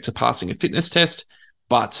subject to passing a fitness test,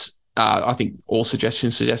 but I think all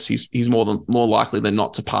suggestions suggest he's more likely than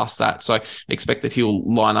not to pass that. So expect that he'll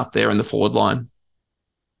line up there in the forward line.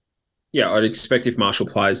 Yeah, I'd expect if Marshall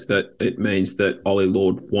plays that it means that Ollie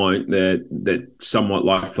Lord won't. They're somewhat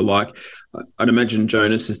like for like. I'd imagine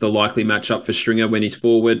Jonas is the likely matchup for Stringer when he's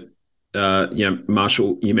forward.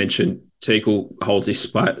 Marshall, you mentioned Teakle holds his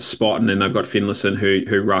spot, and then they've got Finlayson who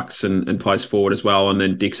rucks and plays forward as well, and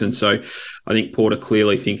then Dixon. So I think Port are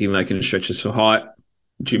clearly thinking they can stretch us for height.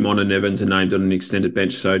 Dumont and Evans are named on an extended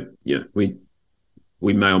bench, so we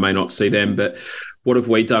may or may not see them. But what have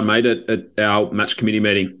we done, mate, at our match committee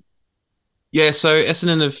meeting? Yeah, so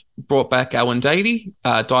Essendon have brought back Alwyn Davey,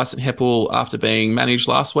 Dyson Heppel after being managed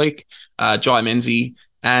last week, Jai Menzies,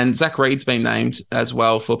 and Zach Reed's been named as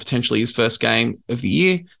well for potentially his first game of the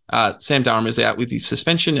year. Sam Durham is out with his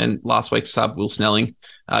suspension, and last week's sub, Will Snelling,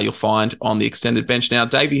 you'll find on the extended bench. Now,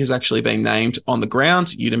 Davey has actually been named on the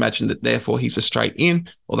ground. You'd imagine that therefore he's a straight in,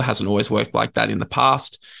 although it hasn't always worked like that in the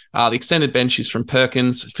past. The extended bench is from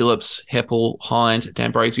Perkins, Phillips, Heppel, Hind,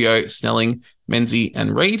 D'Ambrosio, Snelling, Menzies,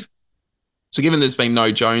 and Reed. So given there's been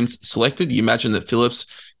no Jones selected, you imagine that Phillips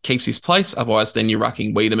keeps his place. Otherwise, then you're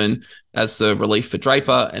rucking Wiedemann as the relief for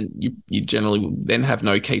Draper, and you generally then have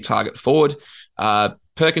no key target forward.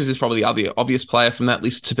 Perkins is probably the other obvious player from that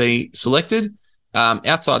list to be selected.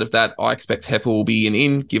 Outside of that, I expect Heppel will be an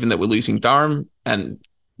in, given that we're losing Durham. And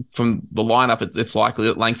from the lineup, it's likely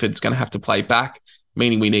that Langford's going to have to play back,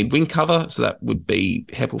 meaning we need wing cover. So that would be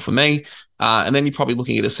Heppel for me. And then you're probably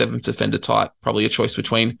looking at a seventh defender type, probably a choice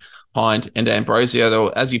between Hind and Ambrosio, though,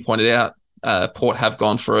 as you pointed out, Port have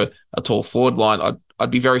gone for a tall forward line.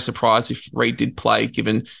 I'd be very surprised if Reed did play,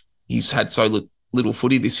 given he's had so little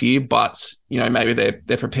footy this year, but maybe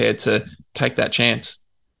they're prepared to take that chance.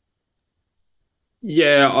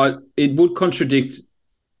 Yeah, it would contradict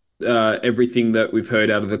everything that we've heard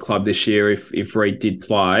out of the club this year if Reed did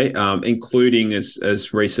play, including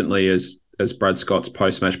as recently as Brad Scott's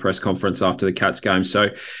post-match press conference after the Cats game. So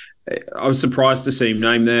I was surprised to see him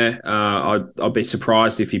named there. I'd be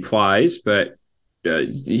surprised if he plays, but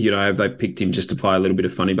have they picked him just to play a little bit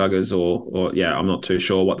of funny buggers or I'm not too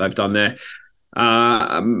sure what they've done there.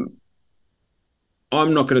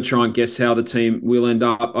 I'm not going to try and guess how the team will end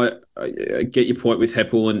up. I get your point with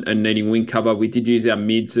Heppel and needing wing cover. We did use our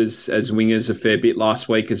mids as wingers a fair bit last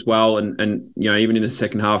week as well. And even in the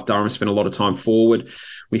second half, Durham spent a lot of time forward.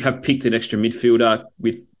 We have picked an extra midfielder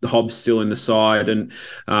with Hobbs still in the side. And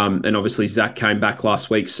obviously Zach came back last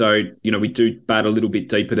week. So, we do bat a little bit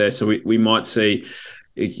deeper there. So we might see,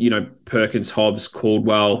 Perkins, Hobbs,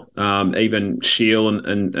 Caldwell, even Shield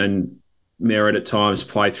and Merritt at times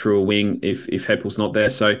play through a wing if Heppel's not there.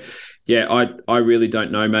 So, yeah, I really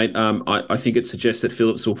don't know, mate. I think it suggests that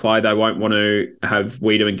Phillips will play. They won't want to have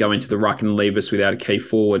Wiedemann go into the ruck and leave us without a key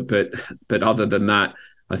forward. But other than that,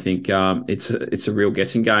 I think it's a real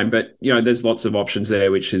guessing game. But there's lots of options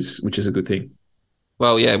there, which is a good thing.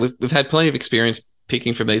 Well, yeah, we've had plenty of experience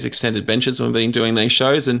picking from these extended benches when we've been doing these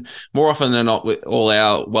shows, and more often than not, all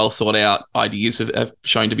our well thought out ideas have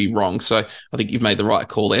shown to be wrong. So I think you've made the right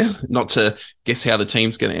call there, not to guess how the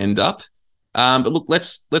team's going to end up. But look,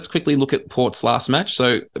 let's quickly look at Port's last match.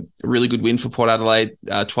 So a really good win for Port Adelaide,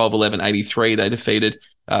 12-11-83. They defeated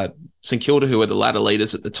St Kilda, who were the ladder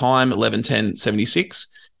leaders at the time, 11-10-76.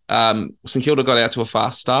 St Kilda got out to a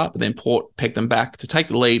fast start, but then Port pegged them back to take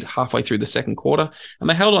the lead halfway through the second quarter, and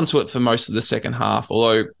they held on to it for most of the second half,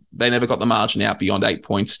 although they never got the margin out beyond 8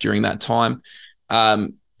 points during that time.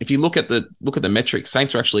 If you look at the metrics,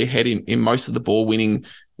 Saints are actually ahead in most of the ball winning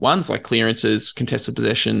ones, like clearances, contested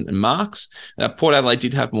possession, and marks. Port Adelaide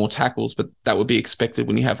did have more tackles, but that would be expected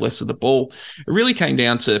when you have less of the ball. It really came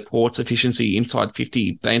down to Port's efficiency inside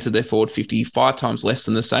 50. They entered their forward 50 5 times less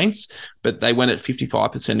than the Saints, but they went at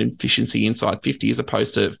 55% efficiency inside 50 as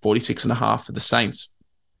opposed to 46.5% for the Saints.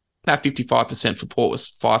 That 55% for Port was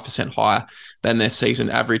 5% higher than their season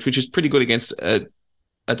average, which is pretty good against a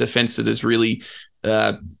defence that is really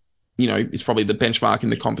is probably the benchmark in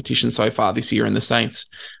the competition so far this year in the Saints.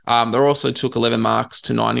 They also took 11 marks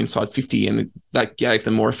to 9 inside 50, and that gave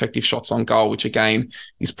them more effective shots on goal, which again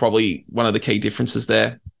is probably one of the key differences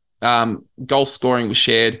there. Goal scoring was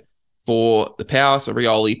shared for the Power, so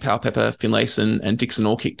Rioli, Powell-Pepper, Finlayson, and Dixon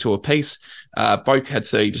all kicked 2 apiece. Boak had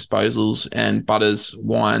 30 disposals, and Butters,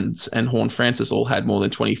 Wines, and Horne-Francis all had more than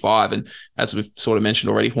 25. And as we've sort of mentioned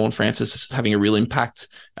already, Horne-Francis is having a real impact.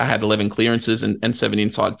 Had 11 clearances and 7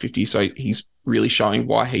 inside 50, so he's really showing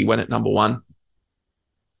why he went at number 1.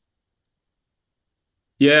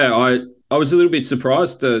 Yeah, I was a little bit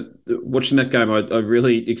surprised watching that game. I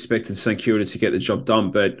really expected St Kilda to get the job done,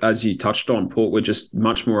 but as you touched on, Port were just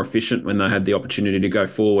much more efficient when they had the opportunity to go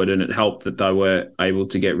forward, and it helped that they were able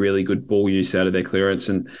to get really good ball use out of their clearance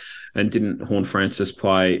and didn't Horne-Francis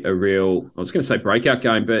play a real, I was going to say breakout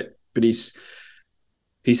game, but he's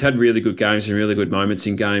had really good games and really good moments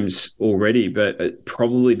in games already, but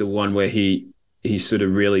probably the one where he sort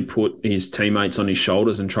of really put his teammates on his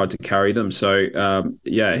shoulders and tried to carry them. So,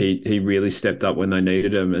 he really stepped up when they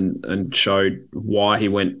needed him and showed why he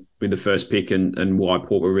went with the first pick and why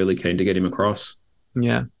Port were really keen to get him across.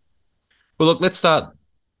 Yeah. Well, look, let's start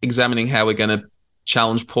examining how we're going to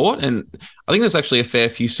challenge Port. And I think there's actually a fair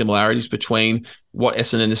few similarities between what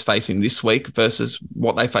Essendon is facing this week versus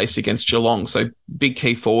what they faced against Geelong. So big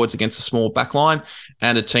key forwards against a small backline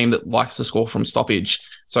and a team that likes to score from stoppage.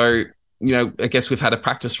 So, I guess we've had a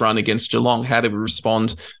practice run against Geelong. How did we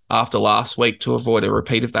respond after last week to avoid a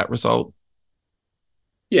repeat of that result?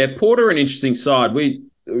 Yeah, Port are an interesting side. We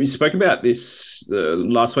spoke about this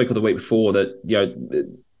last week or the week before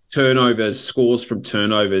that, turnovers, scores from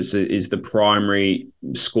turnovers is the primary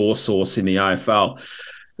score source in the AFL.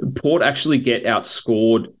 Port actually get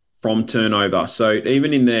outscored from turnover. So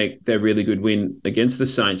even in their really good win against the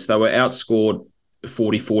Saints, they were outscored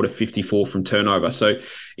 44-54 from turnover. So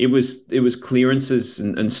it was clearances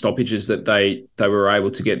and stoppages that they were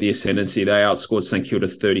able to get the ascendancy. They outscored St Kilda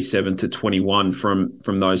 37-21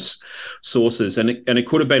 from those sources, and it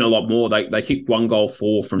could have been a lot more. They kicked 1 goal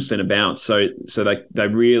 4 from centre bounce, so they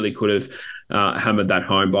really could have hammered that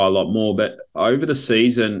home by a lot more. But over the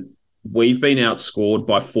season, we've been outscored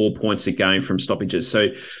by 4 points a game from stoppages.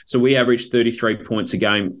 So we averaged 33 points a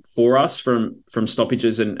game for us from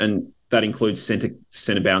stoppages, and that includes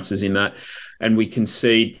centre bounces in that. And we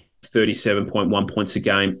concede 37.1 points a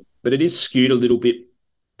game. But it is skewed a little bit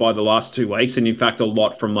by the last 2 weeks, and in fact, a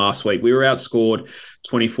lot from last week. We were outscored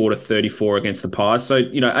 24-34 against the Pies. So,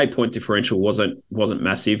 8-point differential wasn't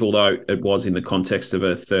massive, although it was in the context of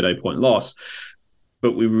a 13-point loss.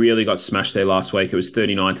 But we really got smashed there last week. It was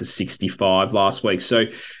 39-65 last week. So,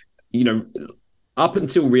 up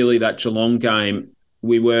until really that Geelong game,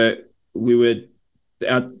 we were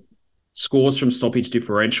our scores from stoppage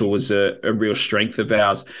differential was a real strength of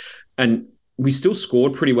ours. And we still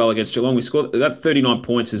scored pretty well against Geelong. We scored that 39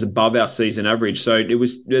 points is above our season average. So it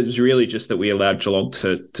was really just that we allowed Geelong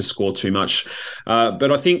to score too much.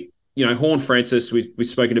 But I think, Horne-Francis, we've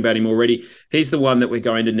spoken about him already. He's the one that we're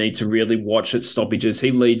going to need to really watch at stoppages.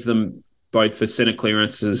 He leads them both for centre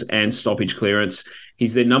clearances and stoppage clearance.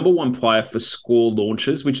 He's their number one player for score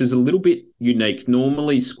launches, which is a little bit unique.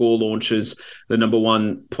 Normally, score launches, the number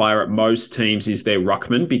one player at most teams is their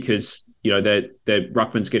ruckman, because their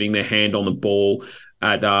ruckman's getting their hand on the ball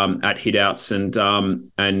at hitouts,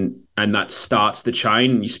 and that starts the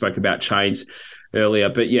chain. You spoke about chains earlier,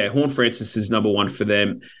 but yeah, Horne-Francis is number one for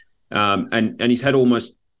them, and he's had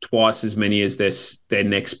almost twice as many as their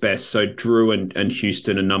next best. So Drew and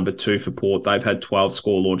Houston are number two for Port. They've had 12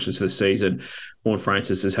 score launches this season.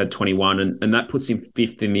 Horne-Francis has had 21, and that puts him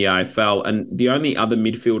fifth in the AFL. And the only other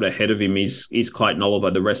midfielder ahead of him is Clayton Oliver.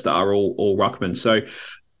 The rest are all ruckmen. So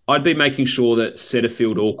I'd be making sure that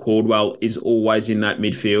Setterfield or Caldwell is always in that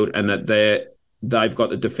midfield, and that they've got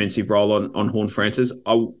the defensive role on Horne-Francis.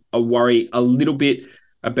 I worry a little bit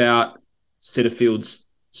about Setterfield's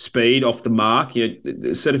speed off the mark.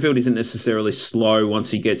 Setterfield isn't necessarily slow once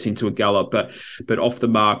he gets into a gallop, but off the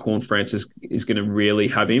mark, Horne-Francis is going to really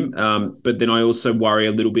have him. But then I also worry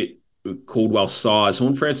a little bit Caldwell's size.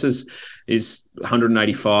 Horne-Francis is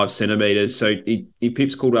 185 centimetres, so he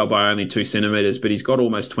pips Caldwell by only 2 centimetres, but he's got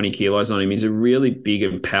almost 20 kilos on him. He's a really big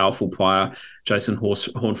and powerful player, Jason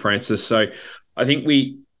Horne-Francis. So I think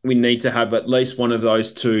we need to have at least one of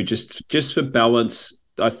those two just for balance,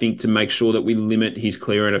 I think, to make sure that we limit his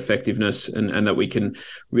clear and effectiveness, and that we can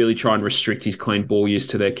really try and restrict his clean ball use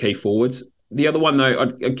to their key forwards. The other one,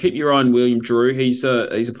 though, I'd keep your eye on William Drew. He's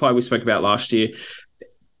a player we spoke about last year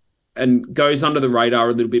and goes under the radar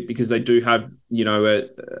a little bit because they do have,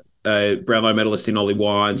 a Brownlow medalist in Ollie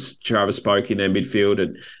Wines, Travis Spoke in their midfield,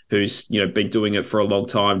 and who's, been doing it for a long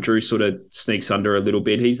time. Drew sort of sneaks under a little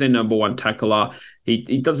bit. He's their number one tackler.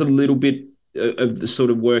 He does a little bit of the sort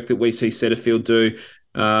of work that we see Setterfield do.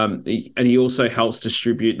 And he also helps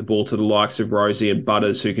distribute the ball to the likes of Rosie and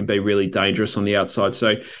Butters, who can be really dangerous on the outside.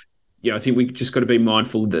 So, I think we just got to be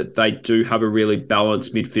mindful that they do have a really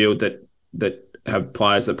balanced midfield that have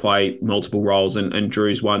players that play multiple roles, and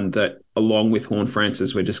Drew's one that, along with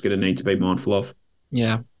Horne-Francis, we're just going to need to be mindful of.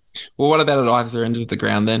 Yeah. Well, what about at either end of the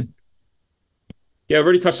ground then? Yeah, I've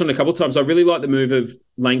already touched on it a couple of times. I really like the move of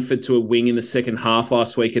Langford to a wing in the second half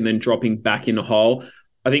last week and then dropping back in a hole.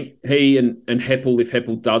 I think he and Heppel, if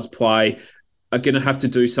Heppel does play, are going to have to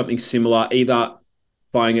do something similar, either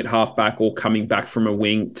playing at halfback or coming back from a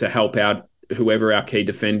wing to help out whoever our key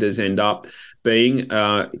defenders end up being,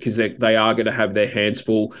 because they are going to have their hands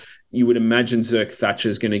full. You would imagine Zerk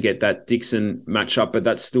Thatcher's going to get that Dixon matchup, but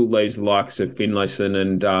that still leaves the likes of Finlayson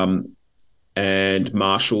and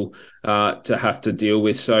Marshall to have to deal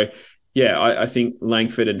with. So, yeah, I think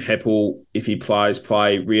Langford and Heppel, if he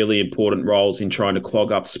play really important roles in trying to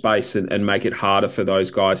clog up space and make it harder for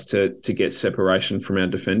those guys to get separation from our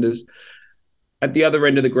defenders. At the other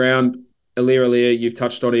end of the ground, Aliir, you've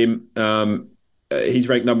touched on him. He's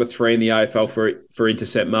ranked number 3 in the AFL for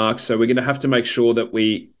intercept marks. So we're going to have to make sure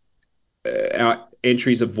that our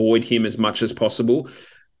entries avoid him as much as possible.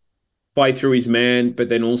 Play through his man, but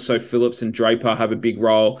then also Phillips and Draper have a big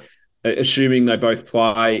role, assuming they both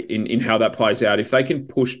play in how that plays out. If they can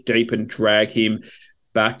push deep and drag him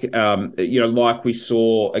back, like we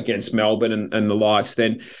saw against Melbourne and the likes,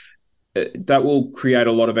 then that will create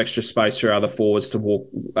a lot of extra space for other forwards to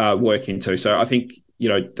work into. So I think,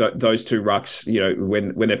 those two rucks,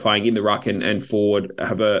 when they're playing in the ruck and forward,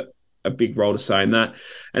 have a big role to say in that.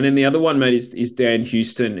 And then the other one, mate, is Dan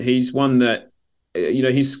Houston. He's one that,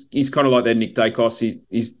 he's kind of like their Nick Dacos.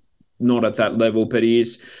 He's not at that level, but he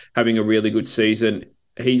is having a really good season.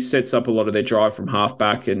 He sets up a lot of their drive from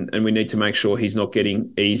halfback, and we need to make sure he's not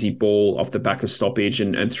getting easy ball off the back of stoppage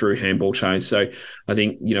and through handball chains. So I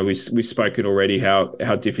think, we've spoken already how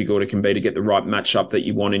difficult it can be to get the right matchup that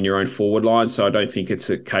you want in your own forward line. So I don't think it's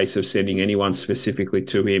a case of sending anyone specifically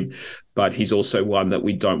to him, but he's also one that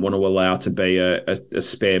we don't want to allow to be a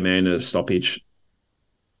spare man at a stoppage.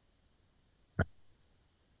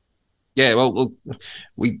 Yeah, well,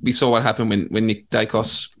 we saw what happened when Nick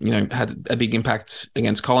Dacos, had a big impact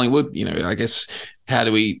against Collingwood. I guess how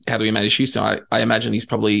do we manage Houston? I imagine he's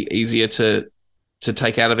probably easier to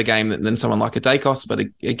take out of a game than someone like a Dacos. But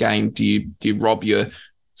again, do you rob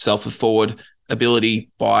yourself of forward ability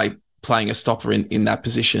by playing a stopper in that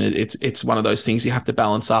position? It's one of those things you have to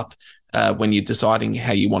balance up when you're deciding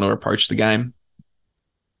how you want to approach the game.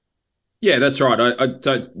 Yeah, that's right. I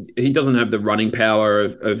don't. He doesn't have the running power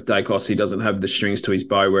of Dacos. He doesn't have the strings to his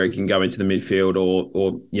bow where he can go into the midfield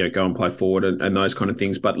or go and play forward and those kind of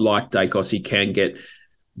things. But like Dacos, he can get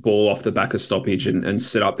ball off the back of stoppage and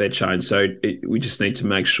set up their chain. So we just need to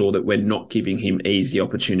make sure that we're not giving him easy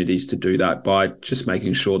opportunities to do that by just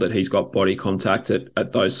making sure that he's got body contact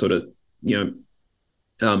at those sort of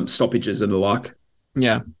stoppages and the like.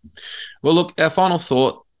 Yeah. Well, look, our final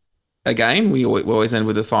thought. Again, we always end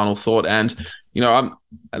with a final thought. And,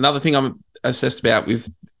 another thing I'm obsessed about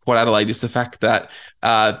with Port Adelaide is the fact that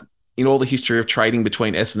in all the history of trading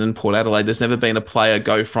between Essendon and Port Adelaide, there's never been a player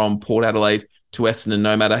go from Port Adelaide to Essendon,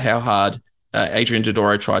 no matter how hard Adrian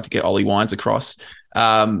Dodoro tried to get Ollie Wines across.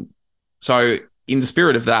 So in the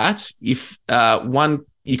spirit of that, if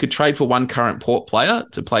you could trade for one current Port player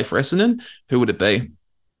to play for Essendon, who would it be?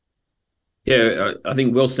 Yeah, I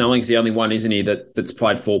think Will Snelling's the only one, isn't he, that's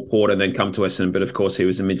played for Port and then come to Essendon. But of course, he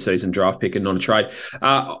was a mid-season draft pick and not a trade.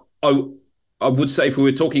 I would say if we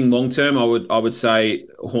were talking long term, I would say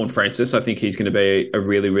Horn Francis. I think he's going to be a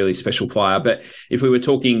really, really special player. But if we were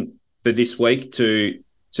talking for this week to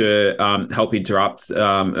help interrupt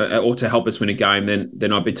or to help us win a game,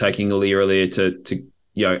 then I'd be taking Aliir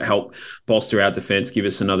to help bolster our defence, give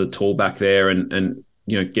us another tool back there, and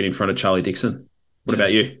get in front of Charlie Dixon. What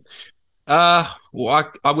about you?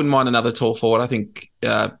 Well, I wouldn't mind another tall forward. I think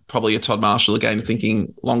probably a Todd Marshall again,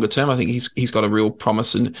 thinking longer term. I think he's got a real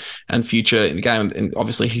promise and future in the game. And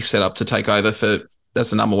obviously he's set up to take over as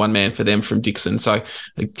the number one man for them from Dixon. So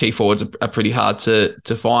the key forwards are pretty hard to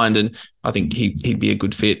find. And I think he'd be a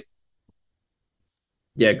good fit.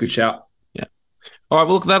 Yeah, good shout. All right,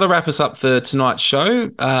 well, look, that'll wrap us up for tonight's show.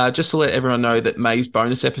 Just to let everyone know that May's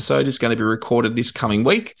bonus episode is going to be recorded this coming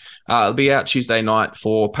week. It'll be out Tuesday night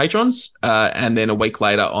for patrons and then a week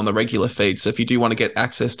later on the regular feed. So if you do want to get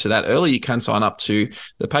access to that early, you can sign up to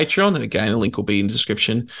the Patreon. And again, a link will be in the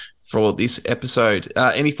description for this episode.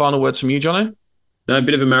 Any final words from you, Jono? No, a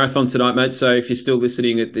bit of a marathon tonight, mate. So if you're still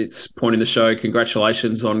listening at this point in the show,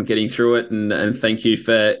 congratulations on getting through it and thank you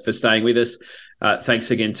for staying with us. Thanks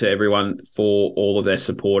again to everyone for all of their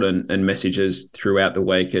support and messages throughout the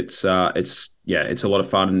week. It's a lot of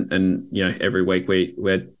fun, and every week we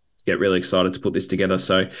get really excited to put this together.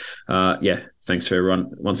 So thanks for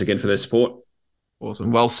everyone once again for their support.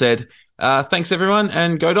 Awesome, well said. Thanks everyone,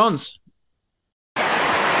 and go Dons.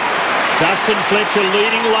 Dustin Fletcher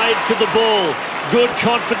leading Lade to the ball. Good,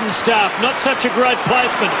 confident stuff. Not such a great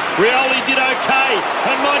placement. Rioli did okay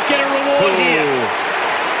and might get a reward here.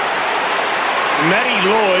 Matty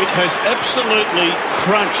Lloyd has absolutely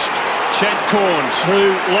crunched Chad Corns, who,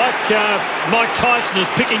 like Mike Tyson, is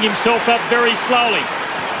picking himself up very slowly.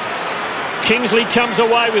 Kingsley comes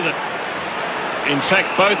away with it. In fact,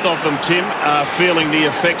 both of them, Tim, are feeling the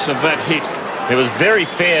effects of that hit. It was very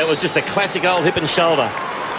fair. It was just a classic old hip and shoulder.